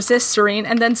and resist Serene,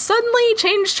 and then suddenly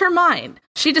changed her mind.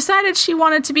 She decided she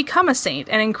wanted to become a saint,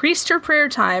 and increased her prayer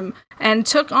time, and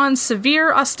took on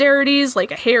severe austerities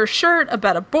like a hair shirt, a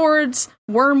bed of boards,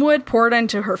 wormwood poured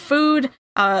into her food,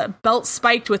 belt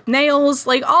spiked with nails,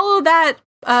 all of that,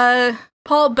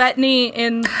 Paul Bettany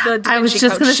in the Da Vinci I was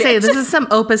just going to say, this is some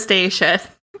Opus Dei shit.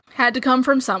 Had to come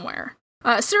from somewhere.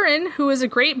 Serine, who was a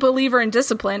great believer in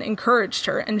discipline, encouraged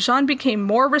her, and Jean became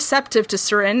more receptive to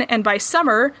Serine, and by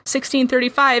summer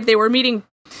 1635, they were meeting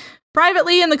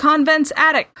privately in the convent's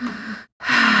attic.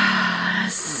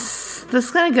 Is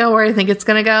this gonna go where I think it's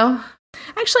gonna go?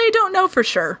 I Actually, I don't know for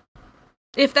sure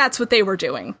if that's what they were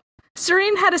doing.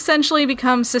 Serene had essentially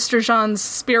become Sister Jean's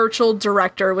spiritual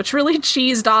director, which really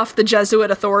cheesed off the Jesuit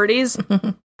authorities.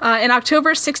 In October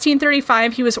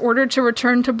 1635, he was ordered to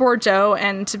return to Bordeaux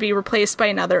and to be replaced by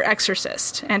another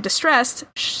exorcist. And distressed,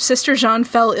 Sister Jean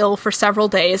fell ill for several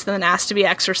days and then asked to be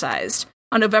exorcised.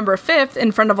 On November 5th,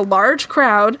 in front of a large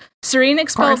crowd, Serene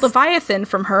expelled Leviathan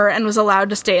from her and was allowed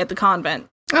to stay at the convent.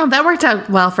 Oh, that worked out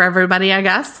well for everybody, I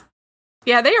guess.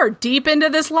 Yeah, they are deep into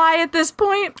this lie at this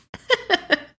point.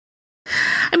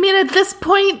 I mean, at this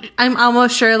point, I'm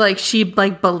almost sure, like, she,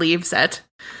 like, believes it.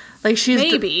 Like, she's...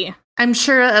 Maybe. I'm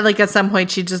sure, like, at some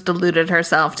point she just deluded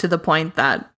herself to the point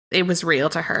that it was real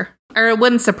to her. Or it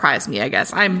wouldn't surprise me, I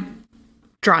guess. I'm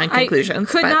drawing conclusions.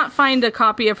 I could not find a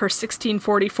copy of her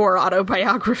 1644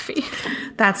 autobiography.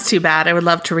 That's too bad. I would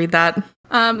love to read that.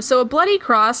 So a bloody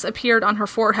cross appeared on her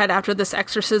forehead after this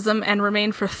exorcism and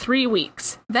remained for 3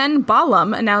 weeks. Then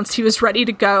Balaam announced he was ready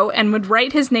to go and would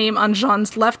write his name on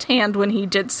Jean's left hand when he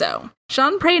did so.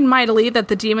 Jean prayed mightily that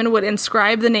the demon would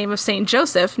inscribe the name of Saint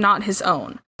Joseph, not his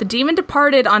own. The demon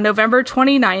departed on November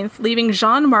 29th, leaving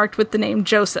Jean marked with the name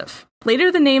Joseph.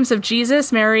 Later, the names of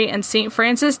Jesus, Mary, and Saint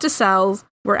Francis de Sales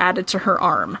were added to her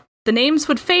arm. The names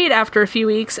would fade after a few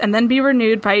weeks and then be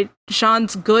renewed by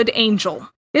Jean's good angel.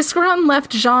 Iscaron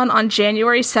left Jean on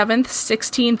January 7th,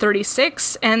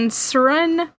 1636, and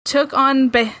Serene took on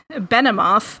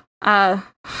Benemoth,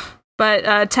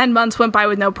 but 10 months went by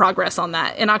with no progress on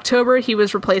that. In October, he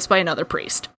was replaced by another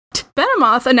priest.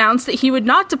 Benemoth announced that he would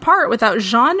not depart without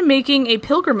Jean making a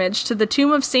pilgrimage to the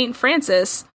tomb of Saint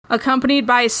Francis, accompanied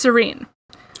by Serene.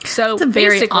 So it's a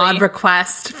very odd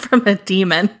request from a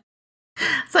demon.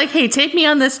 It's like, hey, take me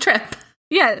on this trip.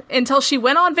 Yeah, until she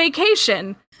went on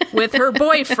vacation with her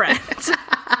boyfriend.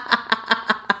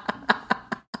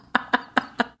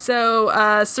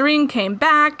 So Serene came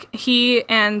back. He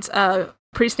and a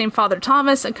priest named Father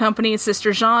Thomas accompanied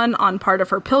Sister Jean on part of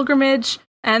her pilgrimage,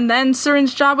 and then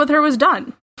Serene's job with her was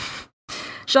done.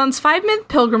 Jean's 5-month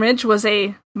pilgrimage was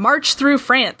a march through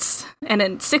France, and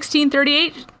in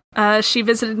 1638, she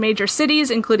visited major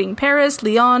cities, including Paris,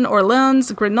 Lyon,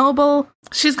 Orleans, Grenoble.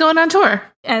 She's going on tour.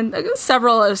 And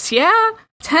several of us, yeah.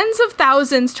 Tens of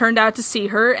thousands turned out to see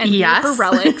her and view her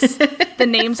relics, the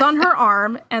names on her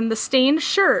arm, and the stained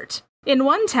shirt. In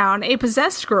one town, a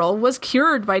possessed girl was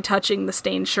cured by touching the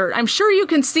stained shirt. I'm sure you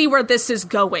can see where this is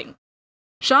going.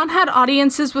 Jean had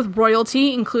audiences with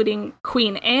royalty, including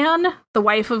Queen Anne, the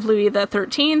wife of Louis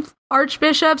XIII,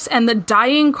 archbishops, and the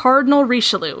dying Cardinal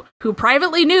Richelieu, who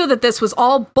privately knew that this was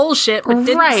all bullshit but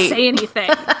didn't say anything.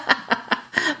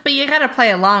 But you gotta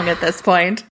play along at this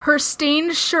point. Her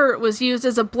stained shirt was used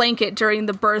as a blanket during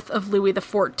the birth of Louis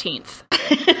XIV.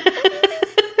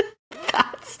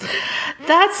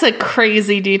 That's a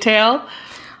crazy detail.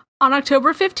 On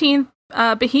October 15th,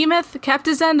 Behemoth kept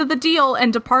his end of the deal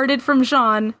and departed from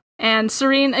Jean, and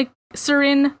Serene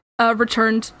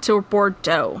returned to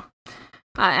Bordeaux.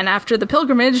 And after the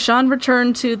pilgrimage, Jean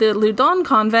returned to the Loudun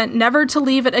convent, never to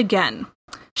leave it again.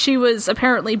 She was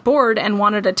apparently bored and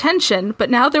wanted attention, but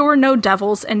now there were no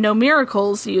devils and no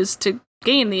miracles used to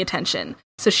gain the attention.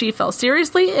 So she fell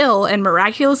seriously ill and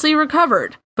miraculously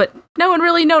recovered. But no one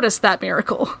really noticed that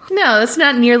miracle. No, it's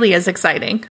not nearly as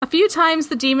exciting. A few times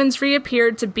the demons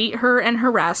reappeared to beat her and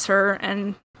harass her,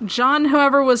 and Jean,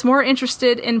 however, was more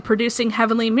interested in producing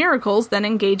heavenly miracles than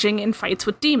engaging in fights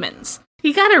with demons.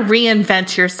 You gotta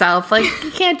reinvent yourself. Like, you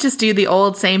can't just do the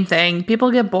old same thing. People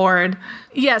get bored.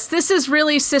 Yes, this is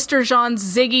really Sister Jean's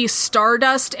Ziggy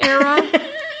Stardust era.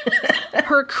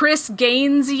 Her Chris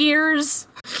Gaines years.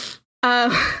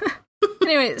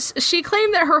 Anyways, she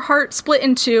claimed that her heart split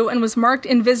in two and was marked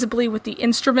invisibly with the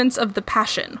instruments of the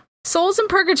Passion. Souls in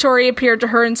purgatory appeared to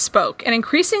her and spoke, and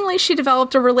increasingly she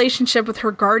developed a relationship with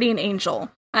her guardian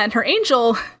angel. And her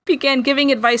angel began giving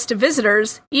advice to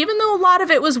visitors, even though a lot of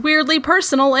it was weirdly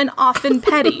personal and often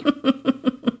petty.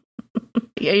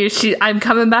 Yeah, I'm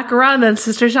coming back around then,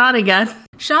 Sister Jean again.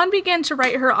 Jean began to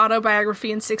write her autobiography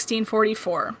in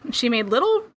 1644. She made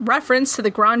little reference to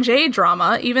the Granger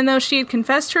drama, even though she had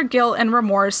confessed her guilt and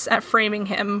remorse at framing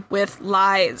him with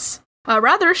lies.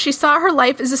 Rather, she saw her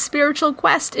life as a spiritual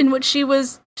quest in which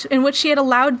she had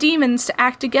allowed demons to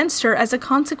act against her as a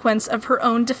consequence of her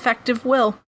own defective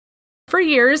will. For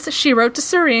years, she wrote to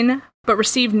Serene, but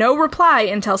received no reply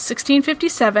until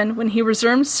 1657, when he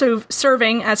resumed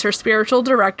serving as her spiritual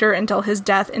director until his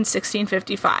death in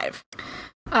 1655.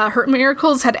 Her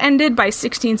miracles had ended by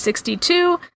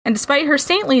 1662, and despite her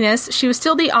saintliness, she was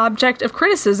still the object of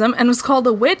criticism and was called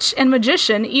a witch and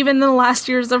magician even in the last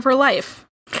years of her life.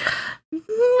 I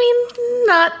mean,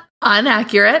 not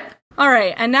inaccurate. All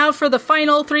right, and now for the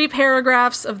final 3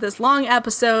 paragraphs of this long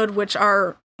episode, which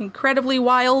are incredibly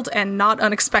wild and not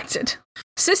unexpected.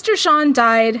 Sister Jeanne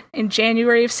died in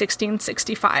January of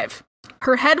 1665.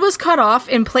 Her head was cut off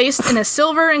and placed in a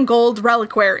silver and gold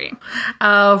reliquary.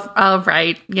 Oh,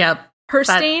 right. Yep. Her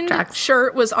stained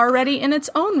shirt was already in its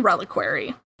own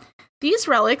reliquary. These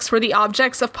relics were the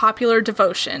objects of popular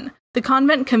devotion. The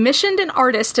convent commissioned an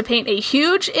artist to paint a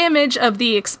huge image of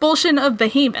the expulsion of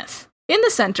Behemoth. In the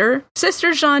center,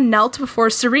 Sister Jeanne knelt before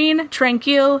Serene,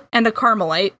 Tranquille, and a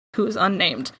Carmelite, who is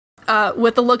unnamed,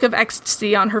 with a look of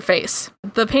ecstasy on her face.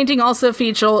 The painting also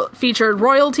featured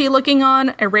royalty looking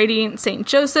on, a radiant Saint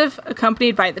Joseph,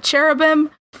 accompanied by the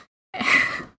cherubim,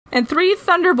 and 3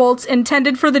 thunderbolts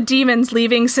intended for the demons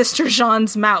leaving Sister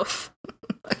Jeanne's mouth.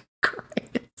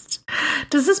 Christ.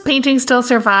 Does this painting still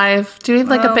survive? Do we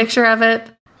have, a picture of it?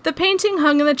 The painting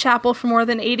hung in the chapel for more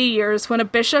than 80 years when a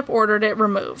bishop ordered it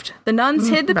removed. The nuns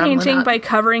hid the painting by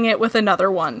covering it with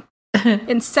another one.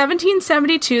 In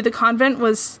 1772, the convent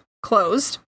was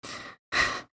closed.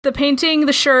 The painting,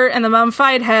 the shirt, and the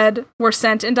mummified head were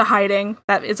sent into hiding.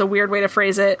 That is a weird way to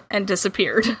phrase it, and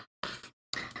disappeared.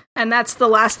 And that's the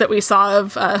last that we saw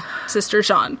of Sister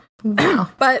Jeanne.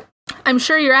 Wow. But I'm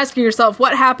sure you're asking yourself,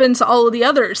 what happened to all of the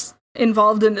others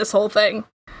involved in this whole thing?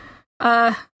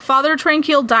 Father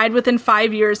Tranquille died within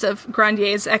 5 years of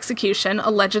Grandier's execution,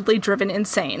 allegedly driven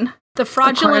insane. The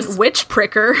fraudulent witch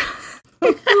pricker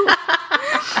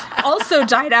also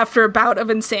died after a bout of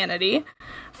insanity.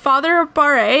 Father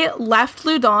Barret left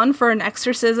Loudun for an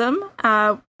exorcism,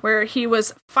 where he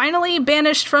was finally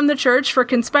banished from the church for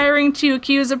conspiring to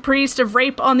accuse a priest of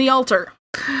rape on the altar.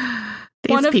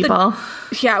 One of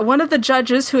the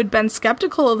judges who had been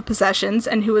skeptical of the possessions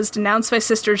and who was denounced by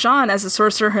Sister Jeanne as a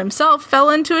sorcerer himself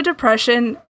fell into a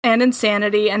depression and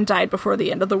insanity and died before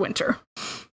the end of the winter.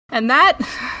 And that...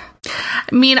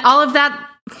 I mean, all of that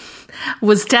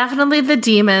was definitely the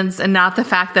demons and not the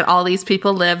fact that all these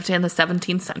people lived in the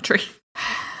 17th century.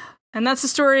 And that's the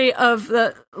story of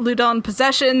the Loudun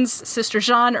possessions, Sister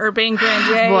Jeanne, Urbain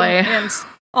Grandier, and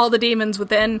all the demons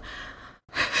within...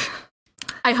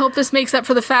 I hope this makes up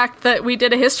for the fact that we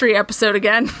did a history episode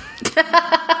again.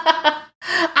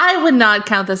 I would not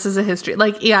count this as a history.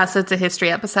 Yes, it's a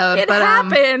history episode. It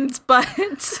happened, but...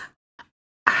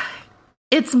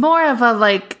 It's more of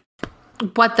a,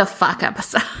 what the fuck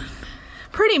episode.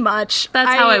 Pretty much. That's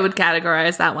how I would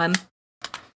categorize that one.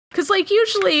 Because,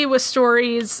 usually with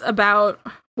stories about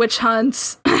witch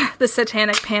hunts, the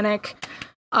satanic panic,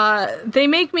 they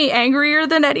make me angrier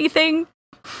than anything.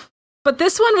 But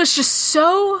this one was just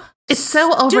so It's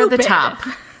so over the top.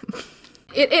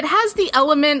 It has the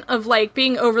element of,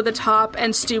 being over the top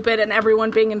and stupid and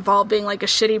everyone being involved being, a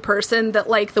shitty person that,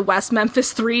 the West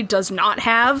Memphis 3 does not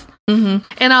have. Mm-hmm.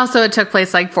 And also it took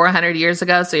place, 400 years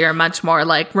ago, so you're much more,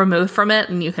 removed from it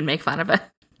and you can make fun of it.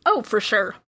 Oh, for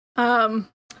sure.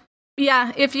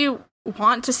 Yeah, if you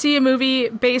want to see a movie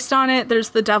based on it,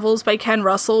 there's The Devils by Ken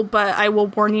Russell, but I will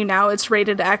warn you now, it's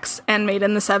rated X and made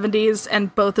in the 70s,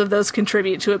 and both of those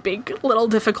contribute to it being a little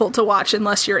difficult to watch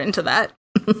unless you're into that.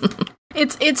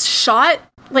 It's shot,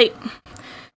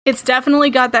 it's definitely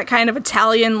got that kind of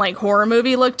Italian, horror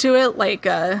movie look to it, like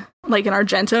an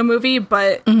Argento movie,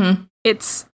 but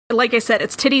it's, like I said,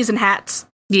 it's titties and hats.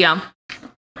 Yeah.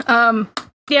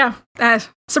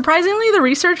 Surprisingly, the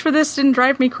research for this didn't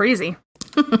drive me crazy.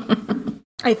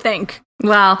 I think.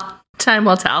 Well, time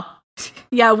will tell.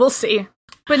 Yeah, we'll see.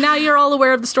 But now you're all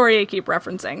aware of the story I keep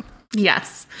referencing.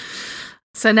 Yes.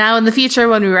 So now in the future,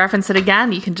 when we reference it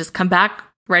again, you can just come back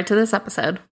right to this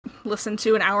episode. Listen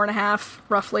to an hour and a half,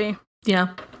 roughly.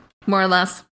 Yeah, more or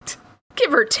less.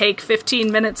 Give or take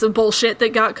 15 minutes of bullshit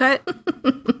that got cut.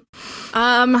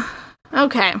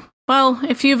 Okay. Well,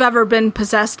 if you've ever been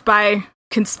possessed by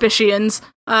conspicions,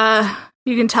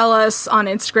 you can tell us on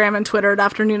Instagram and Twitter at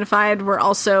Afternoonified. We're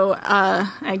also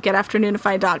at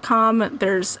getafternoonified.com.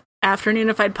 There's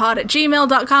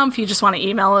afternoonifiedpod@gmail.com if you just want to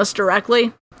email us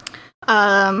directly.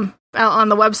 On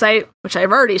the website, which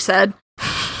I've already said,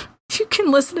 you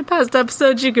can listen to past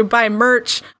episodes, you can buy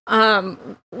merch.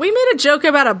 We made a joke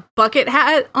about a bucket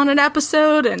hat on an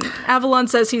episode, and Avalon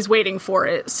says he's waiting for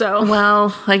it, so...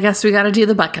 Well, I guess we gotta do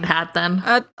the bucket hat, then.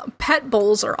 Pet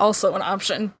bowls are also an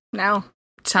option now.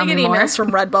 Tell me more. I get emails from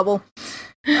Redbubble.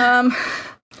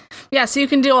 Yeah, so you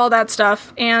can do all that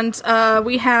stuff, and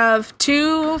we have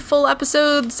 2 full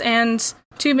episodes and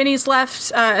 2 minis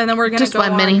left, and then we're gonna just go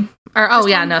one on. Mini. Or, oh,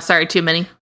 yeah, no, sorry, 2 mini.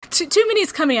 2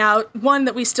 minis coming out, one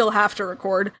that we still have to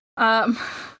record. And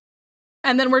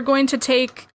then we're going to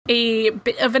take a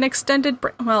bit of an extended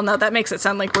break. Well, no, that makes it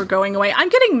sound like we're going away. I'm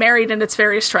getting married and it's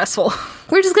very stressful.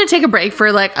 We're just going to take a break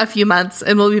for like a few months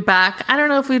and we'll be back. I don't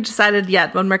know if we've decided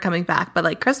yet when we're coming back, but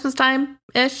like Christmas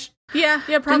time-ish. Yeah,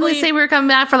 probably. Didn't we say we were coming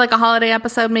back for like a holiday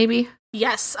episode maybe?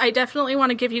 Yes, I definitely want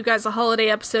to give you guys a holiday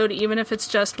episode, even if it's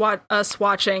just us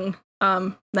watching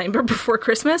Nightmare Before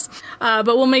Christmas. But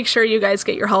we'll make sure you guys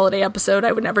get your holiday episode.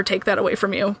 I would never take that away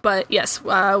from you. But yes,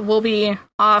 we'll be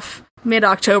off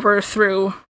mid-October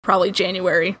through probably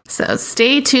January. So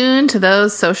stay tuned to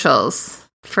those socials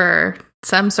for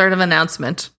some sort of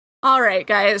announcement. All right,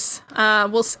 guys.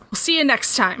 We'll see you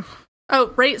next time.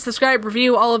 Oh, rate, subscribe,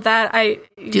 review, all of that.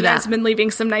 You guys have been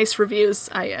leaving some nice reviews.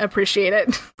 I appreciate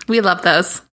it. We love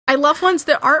those. I love ones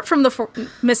that aren't from the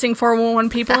missing 411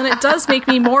 people, and it does make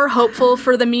me more hopeful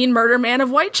for the Mean Murder Man of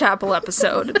Whitechapel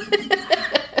episode.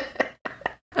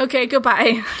 Okay,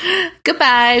 goodbye.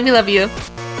 Goodbye. We love you.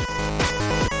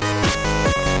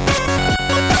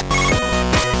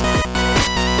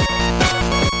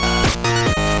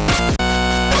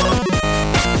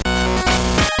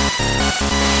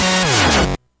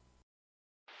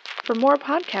 For more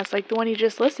podcasts like the one you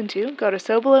just listened to, go to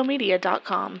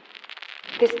SoBelowMedia.com.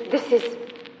 This is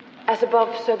As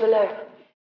Above, So Below.